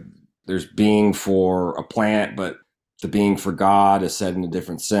mode of, there's being for a plant, but the being for God is said in a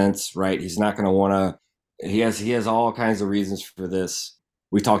different sense, right? He's not going to want to, he has all kinds of reasons for this.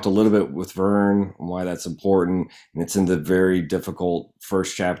 We talked a little bit with Verne and why that's important, and it's in the very difficult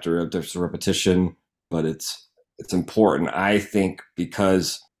first chapter of repetition, but it's important, I think,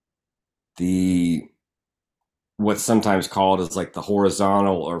 because the what's sometimes called as like the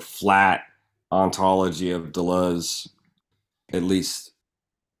horizontal or flat ontology of Deleuze, at least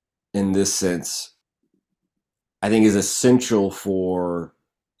in this sense, I think is essential for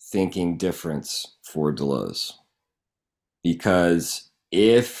thinking difference for Deleuze. Because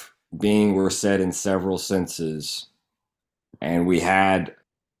if being were said in several senses and we had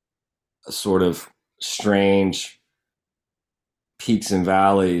a sort of strange peaks and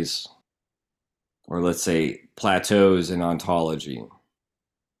valleys, or let's say plateaus in ontology,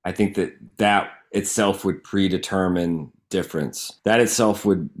 I think that itself would predetermine difference. That itself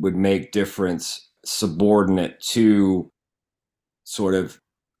would make difference subordinate to sort of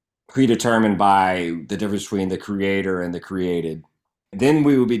predetermined by the difference between the creator and the created. Then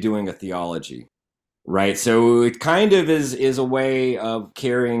we would be doing a theology, right? So it kind of is a way of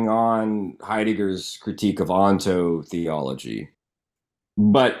carrying on Heidegger's critique of ontotheology,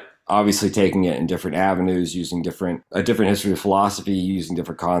 but obviously taking it in different avenues, using a different history of philosophy, using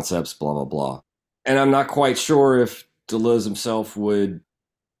different concepts, blah, blah, blah. And I'm not quite sure if Deleuze himself wouldn't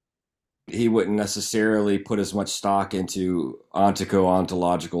necessarily put as much stock into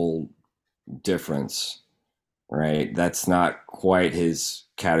ontico-ontological difference, right? That's not quite his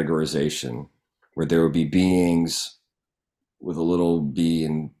categorization, where there would be beings with a little b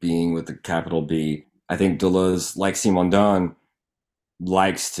and being with a capital B. I think Deleuze, like Simondon,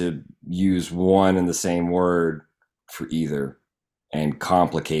 likes to use one and the same word for either and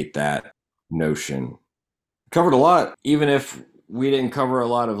complicate that notion. Covered a lot, even if we didn't cover a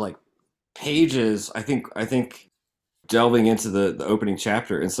lot of like pages. I think delving into the opening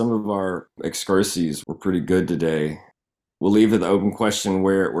chapter and some of our excursies were pretty good today. We'll leave it the open question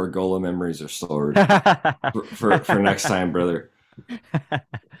where Gola memories are stored for next time, brother.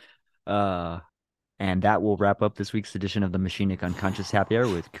 And that will wrap up this week's edition of the Machinic Unconscious Happy Hour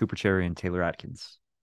with Cooper Cherry and Taylor Atkins.